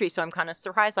ancient history, so I'm kind of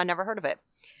surprised I never heard of it.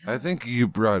 I think you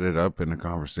brought it up in a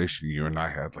conversation you and I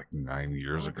had like 9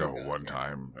 years ago one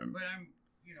time. And But I'm,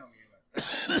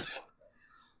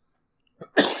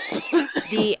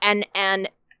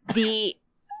 the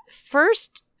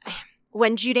first,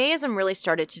 when Judaism really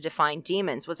started to define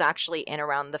demons, was actually in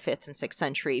around the 5th and 6th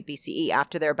century BCE,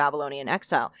 after their Babylonian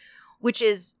exile, which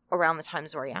is around the time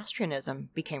Zoroastrianism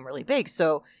became really big.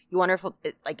 So you wonder if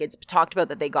it's talked about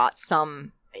that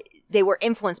they were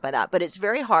influenced by that, but it's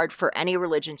very hard for any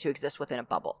religion to exist within a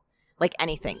bubble, like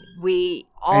anything.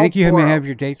 I think you may have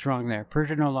your dates wrong there.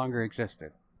 Persia no longer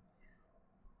existed,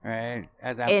 right,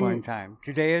 at that point in time.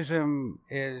 Judaism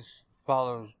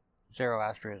follows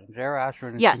Zoroastrianism.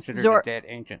 Zoroastrianism is considered a dead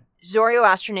ancient.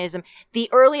 Zoroastrianism, the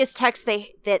earliest texts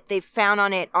that they've found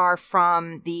on it are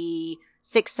from the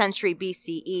 6th century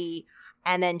BCE,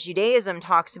 and then Judaism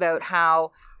talks about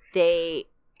how the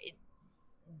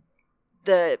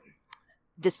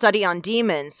study on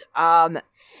demons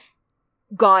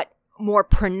got more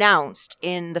pronounced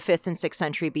in the 5th and 6th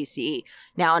century BCE.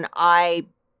 Now, and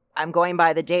I'm going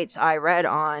by the dates I read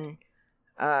on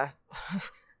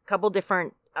couple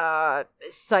different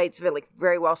sites, like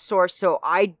very well sourced. So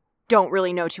I don't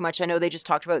really know too much. I know they just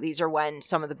talked about these are when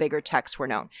some of the bigger texts were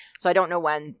known. So I don't know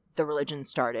when the religion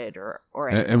started or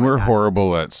anything. And we're like that.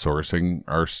 horrible at sourcing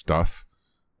our stuff,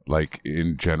 like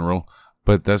in general.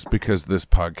 But that's because this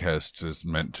podcast is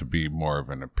meant to be more of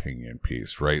an opinion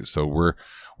piece, right? So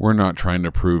we're not trying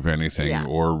to prove anything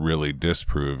or really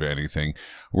disprove anything.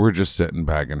 We're just sitting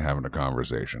back and having a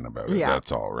conversation about it. Yeah.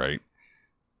 That's all, right?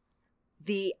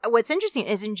 What's interesting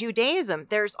is in Judaism,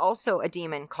 there's also a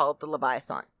demon called the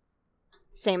Leviathan,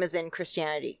 same as in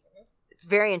Christianity.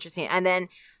 Very interesting. And then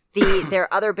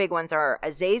their other big ones are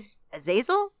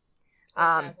Azazel.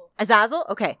 Azazel.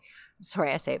 Okay,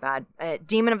 sorry, I say it bad.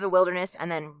 Demon of the wilderness,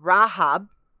 and then Rahab,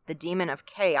 the demon of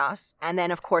chaos, and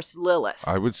then of course Lilith.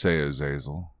 I would say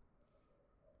Azazel.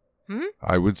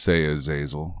 I would say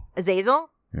Azazel. Azazel.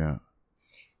 Yeah.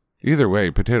 Either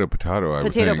way, potato. I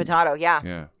would think. Potato. Yeah.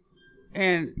 Yeah.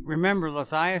 And remember,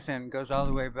 Leviathan goes all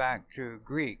the way back to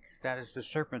Greek. That is the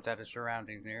serpent that is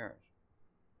surrounding the earth.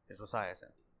 Is Leviathan.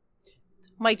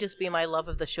 Might just be my love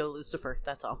of the show Lucifer.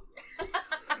 That's all.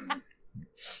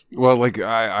 Well, like,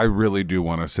 I really do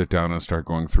want to sit down and start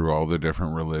going through all the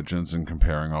different religions and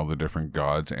comparing all the different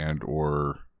gods and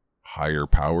or higher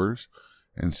powers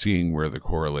and seeing where the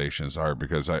correlations are,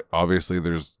 because obviously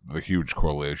there's the huge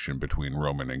correlation between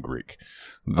Roman and Greek.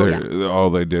 All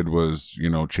they did was,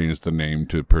 change the name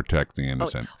to protect the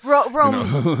innocent.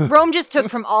 Rome just took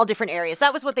from all different areas.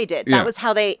 That was what they did. Yeah. That was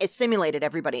how they assimilated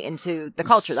everybody into the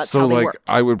culture. That's so, how they like, worked.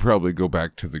 I would probably go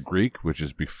back to the Greek, which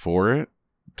is before it,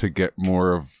 to get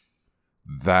more of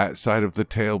that side of the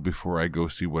tale before I go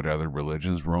see what other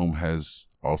religions Rome has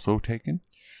also taken.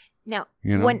 Now,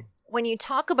 when you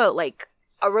talk about like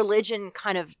a religion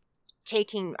kind of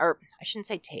taking, or I shouldn't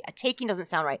say taking doesn't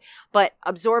sound right, but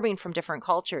absorbing from different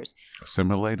cultures.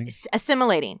 Assimilating.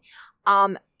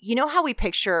 You know how we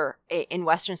picture in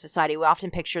Western society, we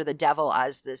often picture the devil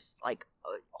as this like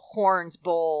horns,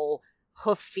 bull,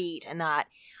 hoof feet, and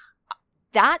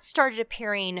that started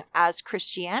appearing as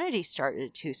Christianity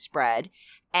started to spread,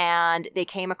 and they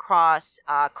came across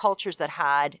cultures that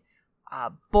had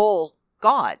bull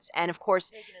gods, and of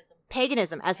course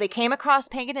paganism. As they came across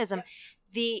paganism,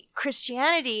 the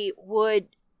Christianity would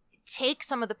take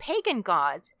some of the pagan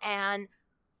gods and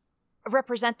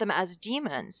represent them as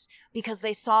demons, because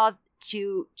they saw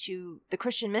to the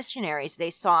Christian missionaries,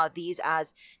 they saw these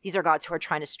are gods who are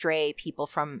trying to stray people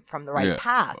from the right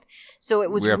path. So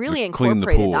it was really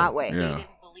incorporated that way. Yeah. They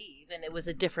didn't believe, and it was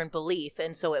a different belief,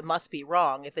 and so it must be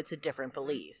wrong if it's a different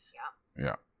belief.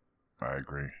 Yeah, I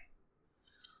agree.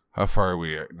 How far are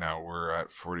we at now? We're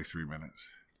at 43 minutes.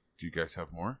 Do you guys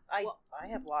have more? I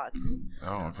have lots.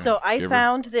 Oh, okay. So I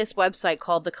found this website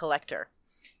called The Collector.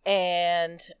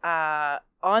 And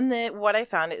on what I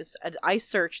found is I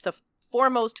searched the 4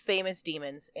 most famous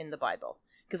demons in the Bible,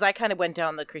 because I kind of went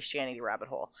down the Christianity rabbit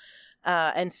hole.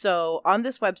 And so on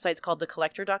this website, it's called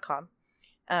thecollector.com.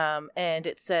 And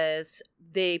it says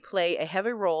they play a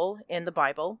heavy role in the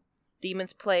Bible.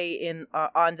 Demons play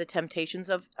on the temptations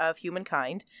of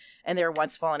humankind, and they were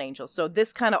once fallen angels. So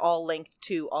this kind of all linked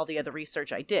to all the other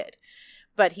research I did.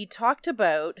 But they talked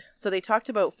about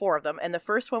 4 of them, and the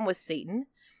first one was Satan,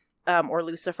 or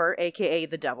Lucifer, aka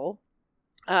the devil.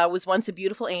 Was once a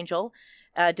beautiful angel,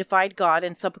 defied God,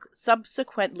 and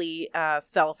subsequently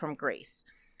fell from grace.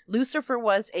 Lucifer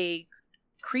was a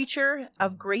creature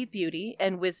of great beauty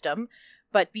and wisdom,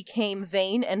 but became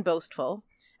vain and boastful.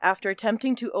 After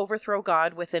attempting to overthrow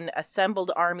God with an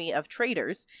assembled army of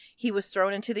traitors, he was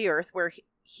thrown into the earth, where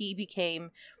he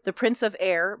became the prince of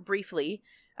air briefly,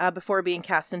 before being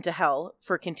cast into hell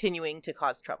for continuing to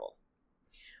cause trouble.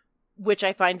 Which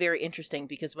I find very interesting,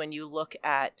 because when you look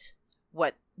at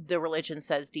what the religion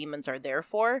says demons are there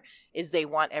for, is they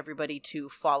want everybody to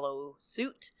follow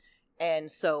suit.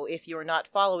 And so if you're not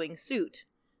following suit,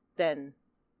 then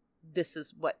this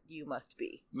is what you must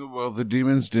be. Well, the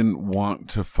demons didn't want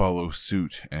to follow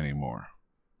suit anymore.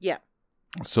 Yeah.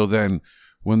 So then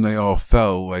when they all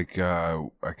fell, like, I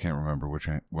can't remember which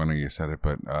one of you said it,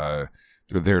 but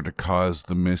they're there to cause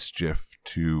the mischief,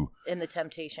 in the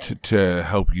temptation, to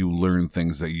help you learn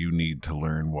things that you need to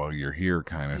learn while you're here,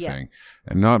 kind of thing.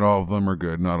 And not all of them are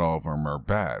good, not all of them are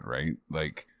bad, right?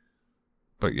 Like,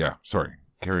 but yeah, sorry,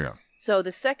 carry on. So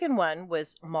the second one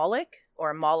was Moloch,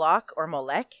 or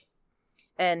Molech,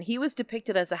 and he was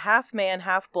depicted as a half-man,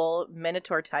 half-bull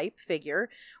minotaur type figure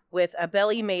with a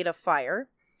belly made of fire,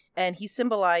 and he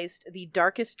symbolized the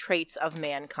darkest traits of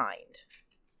mankind.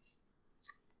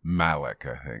 Malek,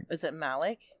 I think. Is it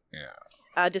Malek?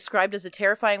 Yeah. Described as a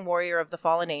terrifying warrior of the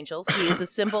fallen angels, he is a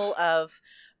symbol of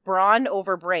brawn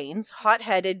over brains,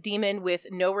 hot-headed demon with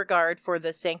no regard for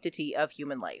the sanctity of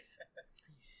human life.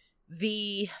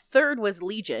 The third was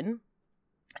Legion.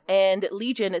 And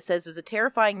Legion, it says, was a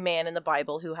terrifying man in the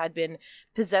Bible who had been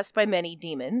possessed by many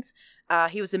demons.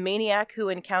 He was a maniac who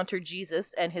encountered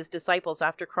Jesus and his disciples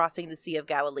after crossing the Sea of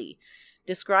Galilee.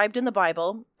 Described in the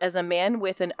Bible as a man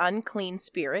with an unclean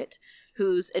spirit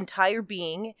whose entire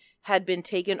being had been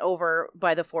taken over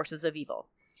by the forces of evil.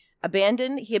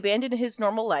 He abandoned his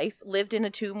normal life, lived in a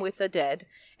tomb with the dead,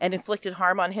 and inflicted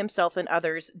harm on himself and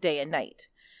others day and night.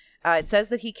 It says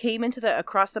that he came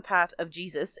across the path of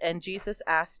Jesus, and Jesus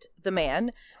asked the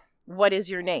man, "What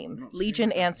is your name?"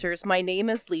 Legion answers, "My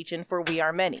name is Legion, for we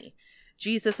are many."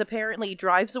 Jesus apparently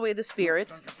drives away the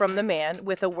spirits from the man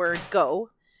with the word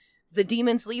 "go." The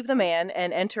demons leave the man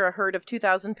and enter a herd of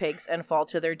 2,000 pigs and fall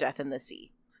to their death in the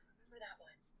sea. I remember that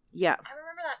one. Yeah. I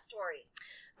remember that story.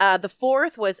 The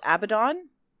fourth was Abaddon,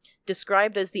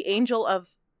 described as the angel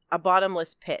of a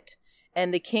bottomless pit,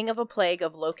 and the king of a plague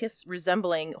of locusts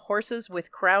resembling horses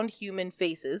with crowned human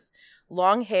faces,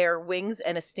 long hair, wings,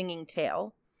 and a stinging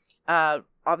tail.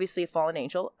 Obviously a fallen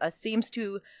angel, seems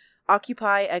to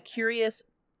occupy a curious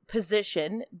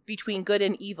position between good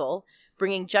and evil,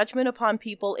 bringing judgment upon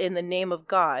people in the name of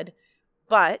God,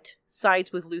 but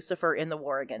sides with Lucifer in the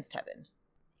war against heaven.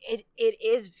 It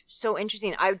is so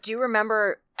interesting. I do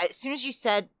remember, as soon as you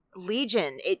said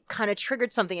Legion, it kind of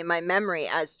triggered something in my memory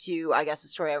as to, I guess, a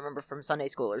story I remember from Sunday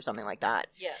school or something like that.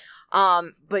 Yeah.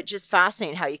 But just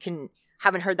fascinating how you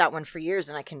haven't heard that one for years,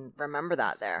 and I can remember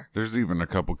that there. There's even a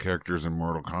couple characters in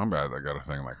Mortal Kombat that got a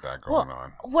thing like that going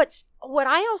on. What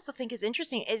I also think is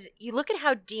interesting is you look at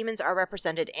how demons are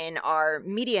represented in our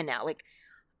media now. Like,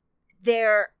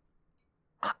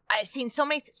 I've seen so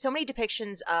many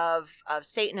depictions of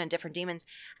Satan and different demons,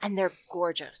 and they're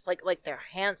gorgeous. Like they're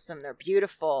handsome, they're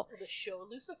beautiful. The show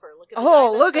Lucifer.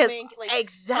 Look at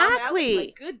exactly.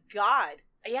 Like, good God.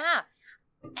 Yeah,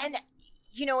 and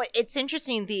it's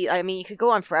interesting. You could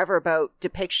go on forever about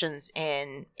depictions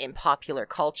in popular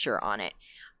culture on it,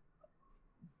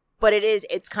 but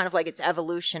it's kind of like its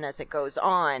evolution as it goes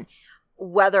on.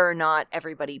 Whether or not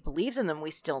everybody believes in them, we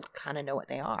still kind of know what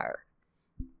they are.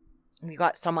 We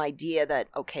got some idea that,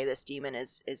 okay, this demon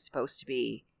is supposed to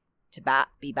be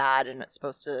bad, and it's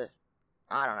supposed to,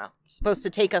 I don't know, supposed to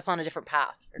take us on a different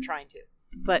path, or trying to.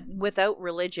 But without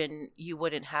religion, you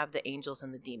wouldn't have the angels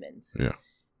and the demons. Yeah.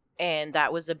 And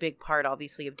that was a big part,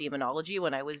 obviously, of demonology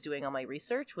when I was doing all my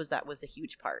research, was a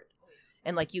huge part.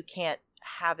 And, you can't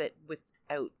have it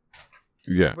without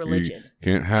religion.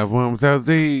 You can't have one without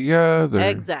the other.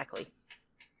 Exactly.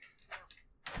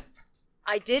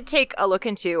 I did take a look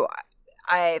into,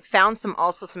 I found some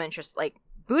interest, like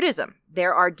Buddhism.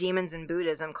 There are demons in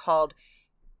Buddhism called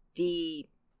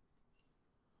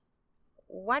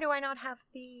why do I not have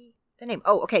the name?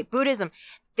 Oh, okay, Buddhism.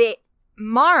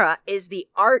 Mara is the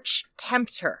arch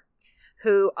tempter,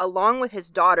 who, along with his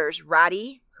daughters,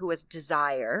 Rati, who is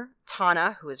desire,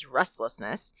 Tana, who is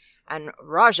restlessness, and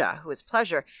Raja, who is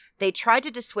pleasure, they tried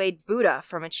to dissuade Buddha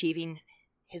from achieving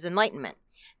his enlightenment.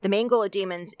 The main goal of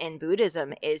demons in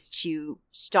Buddhism is to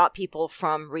stop people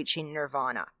from reaching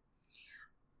nirvana.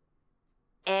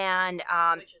 And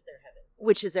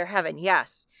which is their heaven,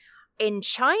 yes. In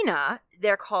China,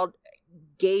 they're called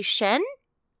Geishen,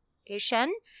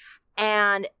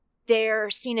 and they're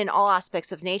seen in all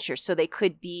aspects of nature. So they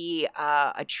could be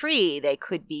a tree, they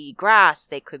could be grass,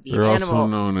 they could be an animal. They're also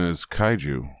known as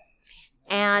kaiju.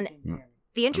 And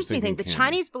the interesting thing, the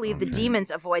Chinese believe the demons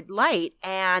avoid light,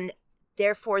 and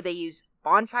therefore they use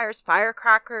bonfires,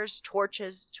 firecrackers,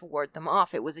 torches to ward them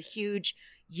off. It was a huge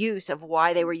use of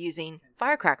why they were using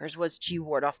firecrackers, was to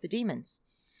ward off the demons.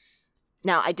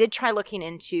 Now, I did try looking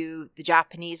into the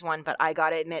Japanese one, but I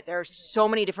gotta admit, there are so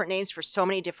many different names for so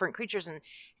many different creatures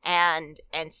and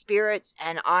spirits,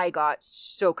 and I got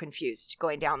so confused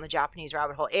going down the Japanese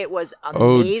rabbit hole. It was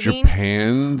amazing. Oh,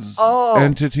 Japan's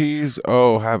entities?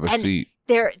 Oh, have a seat.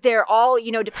 They're all,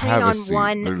 depending on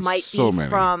one, There's might so be many.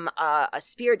 from a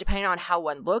spirit, depending on how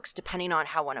one looks, depending on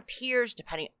how one appears,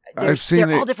 I've seen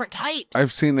they're all different types.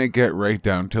 I've seen it get right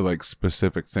down to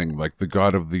specific thing, like the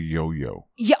god of the yo-yo.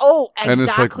 Yeah. Oh, exactly. And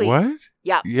it's like, what?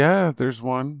 Yeah. Yeah, there's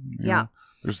one. Yeah.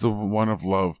 There's the one of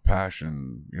love,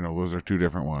 passion. Those are two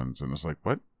different ones. And it's like,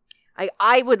 what?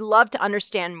 I would love to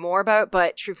understand more about it,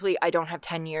 but truthfully, I don't have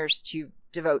 10 years to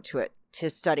devote to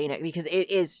studying it, because it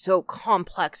is so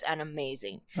complex and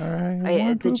amazing.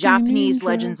 The Japanese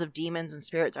legends of demons and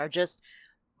spirits are just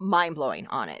mind-blowing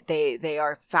on it. They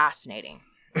are fascinating.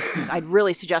 I'd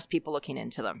really suggest people looking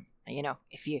into them,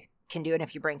 if you can do it,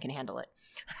 if your brain can handle it.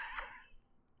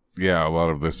 Yeah, a lot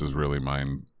of this is really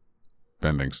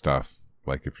mind-bending stuff.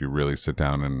 like if you really sit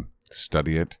down and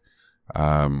study it.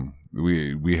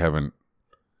 We haven't,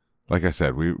 like I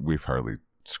said, we've hardly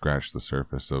scratched the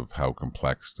surface of how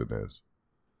complex it is.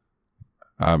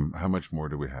 How much more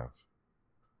do we have?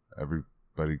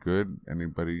 Everybody good?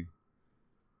 Anybody?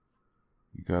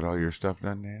 You got all your stuff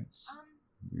done, Nance?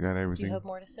 You got everything? Do you have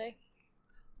more to say?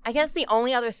 I guess the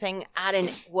only other thing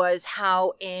added was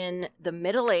how in the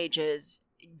Middle Ages,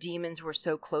 demons were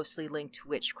so closely linked to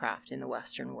witchcraft in the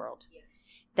Western world. Yes.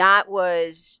 That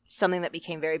was something that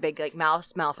became very big. Like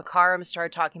Malus Maleficarum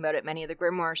started talking about it. Many of the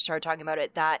grimoires started talking about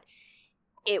it. That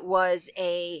it was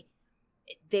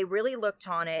they really looked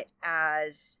on it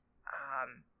as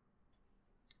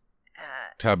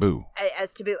taboo.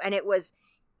 As taboo. And it was,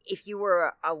 if you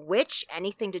were a witch,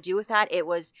 anything to do with that, it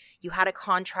was, you had a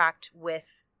contract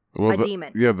with a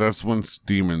demon. Yeah, that's once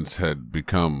demons had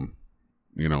become,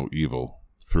 evil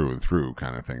through and through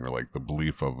kind of thing. Or like the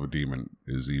belief of a demon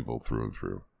is evil through and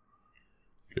through.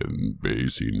 Getting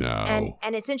basic now.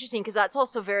 And it's interesting because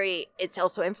it's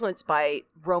also influenced by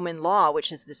Roman law,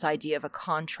 which is this idea of a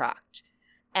contract.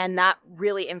 And that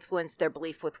really influenced their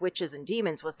belief with witches and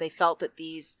demons, was they felt that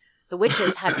the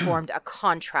witches had formed a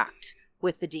contract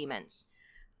with the demons.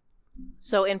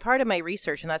 So in part of my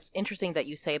research, and that's interesting that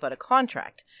you say about a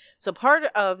contract. So part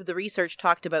of the research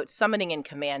talked about summoning and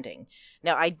commanding.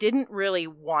 Now, I didn't really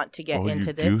want to get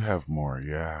into this. You do have more,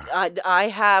 yeah. I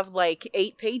have like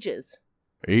 8 pages.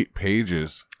 8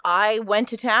 pages? I went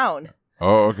to town.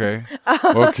 Oh, okay.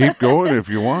 Well, keep going if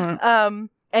you want.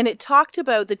 And it talked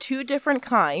about the 2 different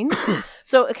kinds.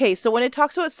 So when it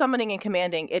talks about summoning and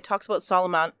commanding, it talks about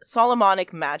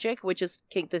Solomonic magic, which is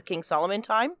the King Solomon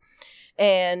time.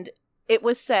 And it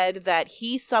was said that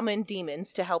he summoned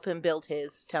demons to help him build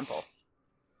his temple.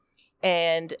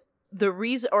 And the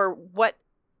reason, or what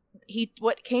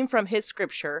came from his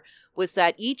scripture, was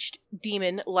that each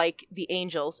demon, like the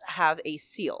angels, have a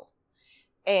seal.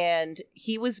 And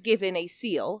he was given a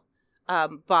seal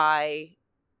by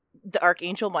the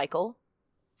Archangel Michael,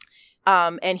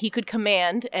 and he could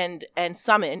command and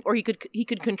summon, or he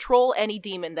could control any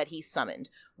demon that he summoned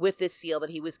with this seal that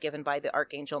he was given by the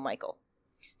Archangel Michael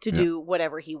to do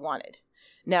whatever he wanted.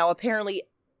 Now, apparently,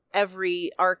 every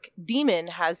archdemon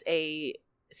has a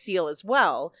seal as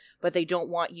well, but they don't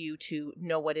want you to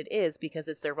know what it is because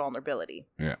it's their vulnerability.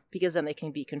 Yeah. Because then they can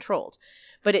be controlled.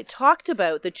 But it talked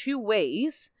about the 2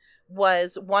 ways.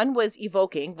 One was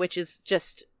evoking, which is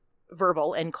just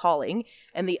verbal and calling,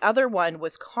 and the other one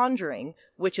was conjuring,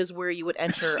 which is where you would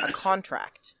enter a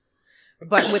contract.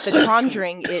 But with the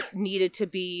conjuring, it needed to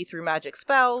be through magic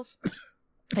spells,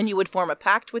 and you would form a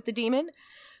pact with the demon.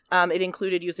 It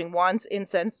included using wands,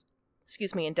 incense,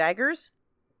 and daggers,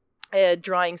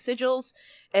 drawing sigils,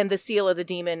 and the seal of the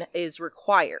demon is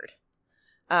required.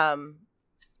 And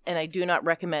I do not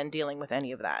recommend dealing with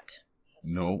any of that.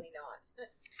 No.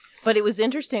 But it was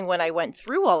interesting when I went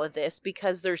through all of this,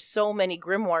 because there's so many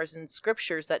grimoires and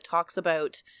scriptures that talks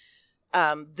about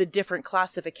the different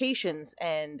classifications,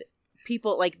 and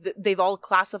people, like, they've all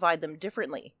classified them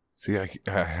differently. See, I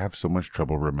have so much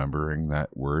trouble remembering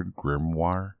that word,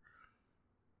 grimoire.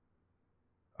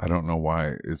 I don't know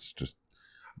why. It's just,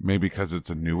 maybe because it's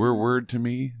a newer word to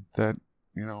me that,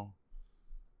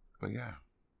 but yeah,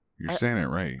 you're saying it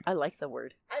right. I like the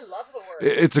word. I love the word.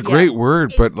 It's a great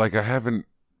word, but like I haven't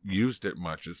used it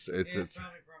much. It's probably from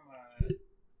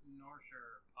Norse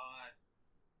or odd.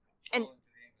 And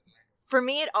for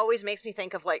me, it always makes me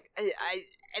think of like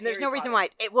and there's no reason why.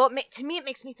 To me, it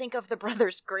makes me think of the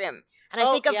Brothers Grimm, and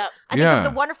I think of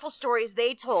the wonderful stories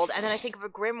they told, and then I think of a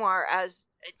grimoire as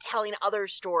telling other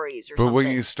stories or something. But when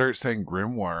you start saying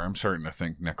grimoire, I'm starting to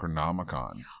think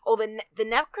Necronomicon. Oh, the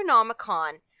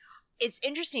Necronomicon. It's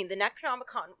interesting. The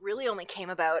Necronomicon really only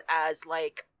came about as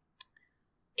like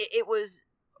it was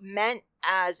meant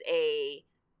as it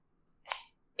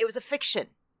was a fiction.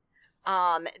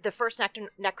 The first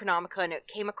Necronomicon, it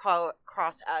came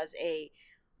across as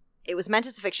it was meant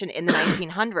as a fiction in the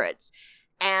 1900s,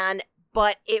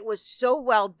 but it was so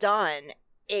well done,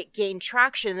 it gained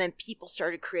traction, and then people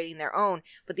started creating their own.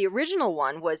 But the original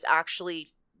one was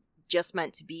actually just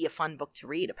meant to be a fun book to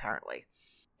read, apparently.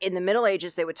 In the Middle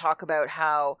Ages, they would talk about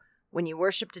how when you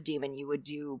worshipped a demon, you would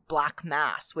do Black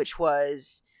Mass, which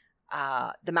was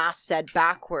the Mass said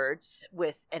backwards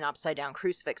with an upside-down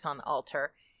crucifix on the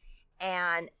altar.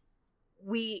 And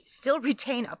we still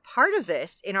retain a part of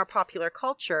this in our popular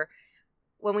culture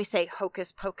when we say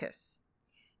hocus pocus.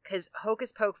 Because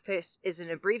hocus pocus is an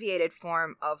abbreviated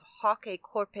form of hoc e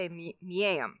corpe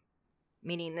meum,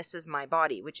 meaning this is my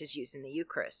body, which is used in the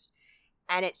Eucharist.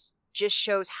 And it just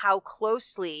shows how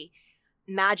closely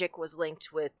magic was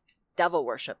linked with devil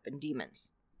worship and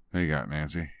demons. What you got,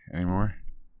 Nancy? Any more?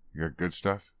 You got good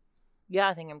stuff? Yeah,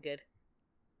 I think I'm good.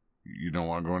 You don't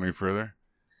want to go any further?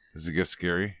 Does it get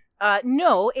scary?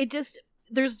 No,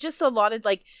 there's just a lot of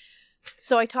like,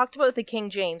 so I talked about the King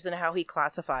James and how he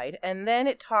classified, and then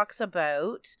it talks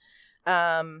about,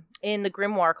 in the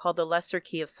grimoire called the Lesser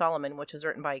Key of Solomon, which was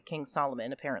written by King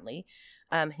Solomon, apparently,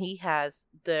 he has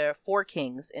the 4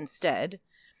 kings instead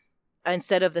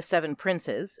of the 7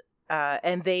 princes,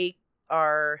 and they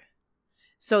are,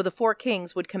 so the 4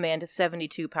 kings would command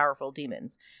 72 powerful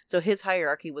demons. So his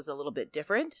hierarchy was a little bit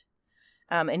different.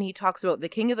 And he talks about the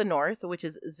king of the north, which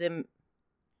is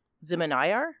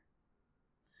Zimanayar.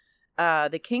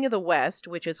 The king of the west,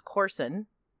 which is Corson.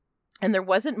 And there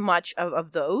wasn't much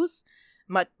of those,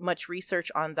 much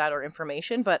research on that or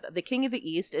information. But the king of the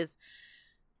east is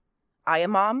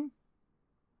Ayamam.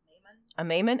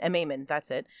 Amaman, that's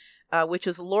it. Which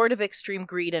is lord of extreme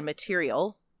greed and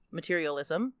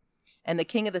materialism. And the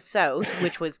king of the south,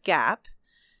 which was Gap,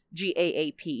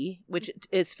 Gaap, which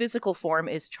his physical form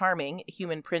is charming,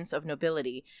 human prince of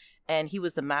nobility, and he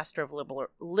was the master of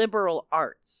liberal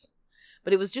arts.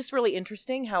 But it was just really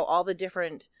interesting how all the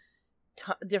different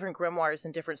grimoires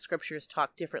and different scriptures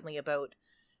talk differently about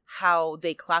how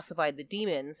they classified the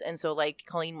demons. And so, like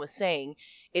Colleen was saying,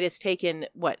 it has taken,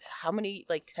 how many,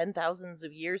 10,000s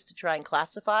of years to try and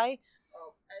classify?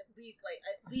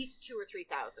 At least 2,000 or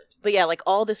 3,000. But yeah,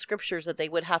 all the scriptures that they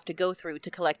would have to go through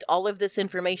to collect all of this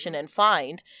information and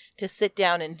find to sit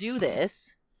down and do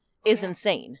this is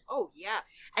insane. Oh yeah.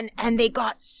 And they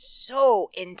got so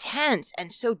intense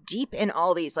and so deep in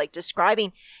all these,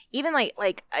 describing even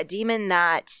like a demon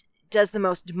that does the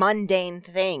most mundane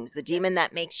things, the demon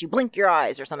that makes you blink your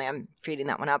eyes or something. I'm treating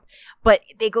that one up. But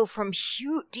they go from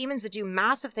huge demons that do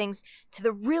massive things to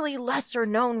the really lesser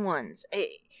known ones.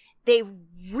 They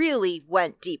really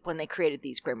went deep when they created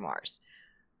these grimoires.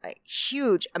 A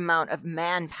huge amount of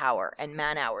manpower and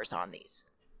man hours on these.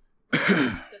 So it's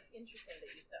interesting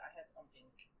that you said I have something.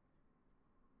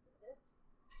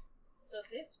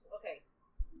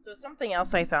 So something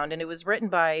else I found, and it was written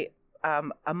by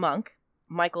a monk,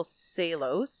 Michael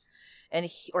Salos,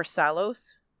 or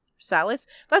Salos.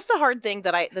 That's the hard thing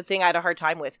the thing I had a hard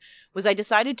time with was I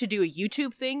decided to do a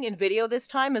YouTube thing in video this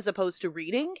time as opposed to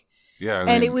reading. Yeah,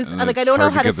 and it was I don't know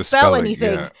how to spell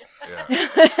anything. Yeah.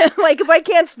 If I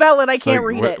can't spell it, I can't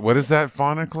read it. What is that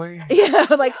phonically? Yeah,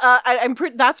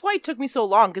 that's why it took me so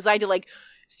long because I had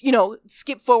to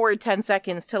skip forward 10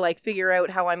 seconds to figure out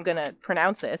how I'm gonna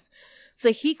pronounce this.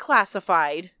 So he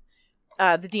classified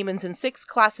the demons in 6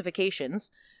 classifications.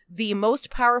 The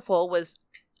most powerful was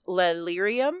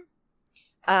Lelirium,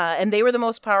 and they were the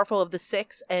most powerful of the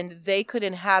 6, and they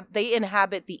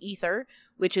inhabit the ether,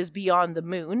 which is beyond the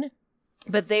moon.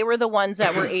 But they were the ones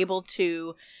that were able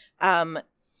to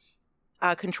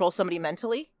control somebody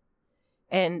mentally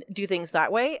and do things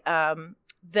that way.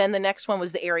 Then the next one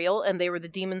was the aerial, and they were the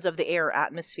demons of the air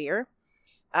atmosphere.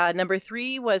 Number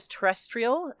 3 was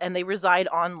terrestrial, and they reside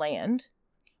on land.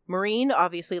 Marine,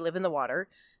 obviously, live in the water.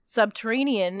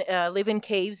 Subterranean, live in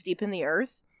caves deep in the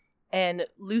earth. And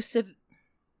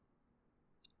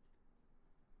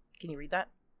Can you read that?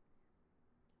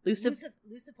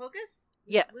 Lucifocus?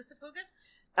 Yeah.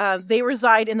 Lucifocus? They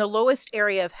reside in the lowest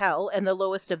area of hell and the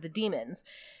lowest of the demons.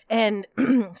 And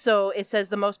so it says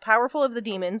the most powerful of the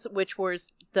demons, which was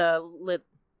the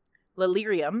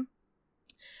Lelirium,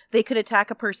 they could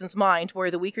attack a person's mind,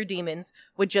 where the weaker demons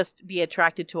would just be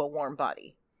attracted to a warm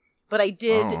body. But I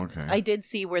did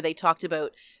see where they talked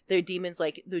about their demons,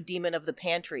 like the demon of the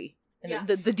pantry. And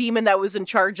the demon that was in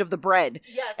charge of the bread.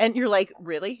 Yes. And you're like,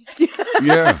 really?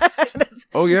 Yeah.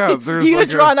 Oh, yeah. There's you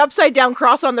draw an upside down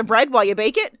cross on the bread while you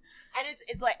bake it? And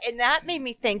it's and that made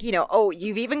me think,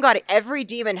 you've even got every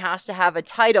demon has to have a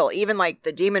title, even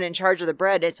the demon in charge of the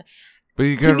bread. But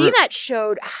to me, that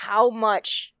showed how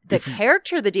much the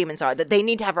character the demons are, that they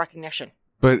need to have recognition.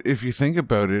 But if you think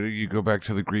about it, you go back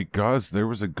to the Greek gods, there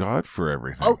was a god for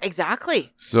everything. Oh,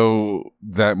 exactly. So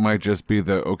that might just be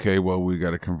we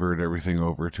got to convert everything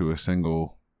over to a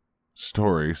single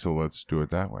story, so let's do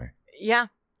it that way. Yeah,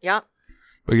 yeah.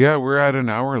 But yeah, we're at an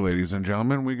hour, ladies and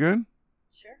gentlemen. We good?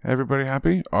 Sure. Everybody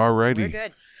happy? Alrighty. We're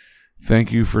good.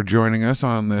 Thank you for joining us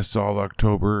on this All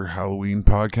October Halloween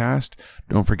podcast.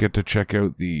 Don't forget to check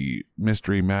out the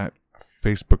Mystery Matt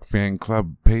Facebook fan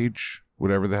club page,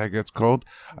 whatever the heck it's called.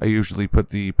 I usually put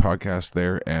the podcast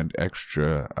there and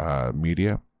extra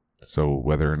media. So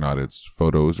whether or not it's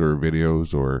photos or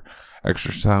videos or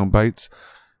extra sound bites,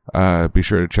 be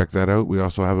sure to check that out. We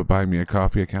also have a Buy Me a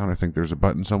Coffee account. I think there's a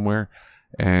button somewhere.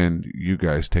 And you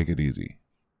guys take it easy.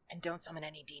 And don't summon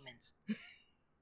any demons.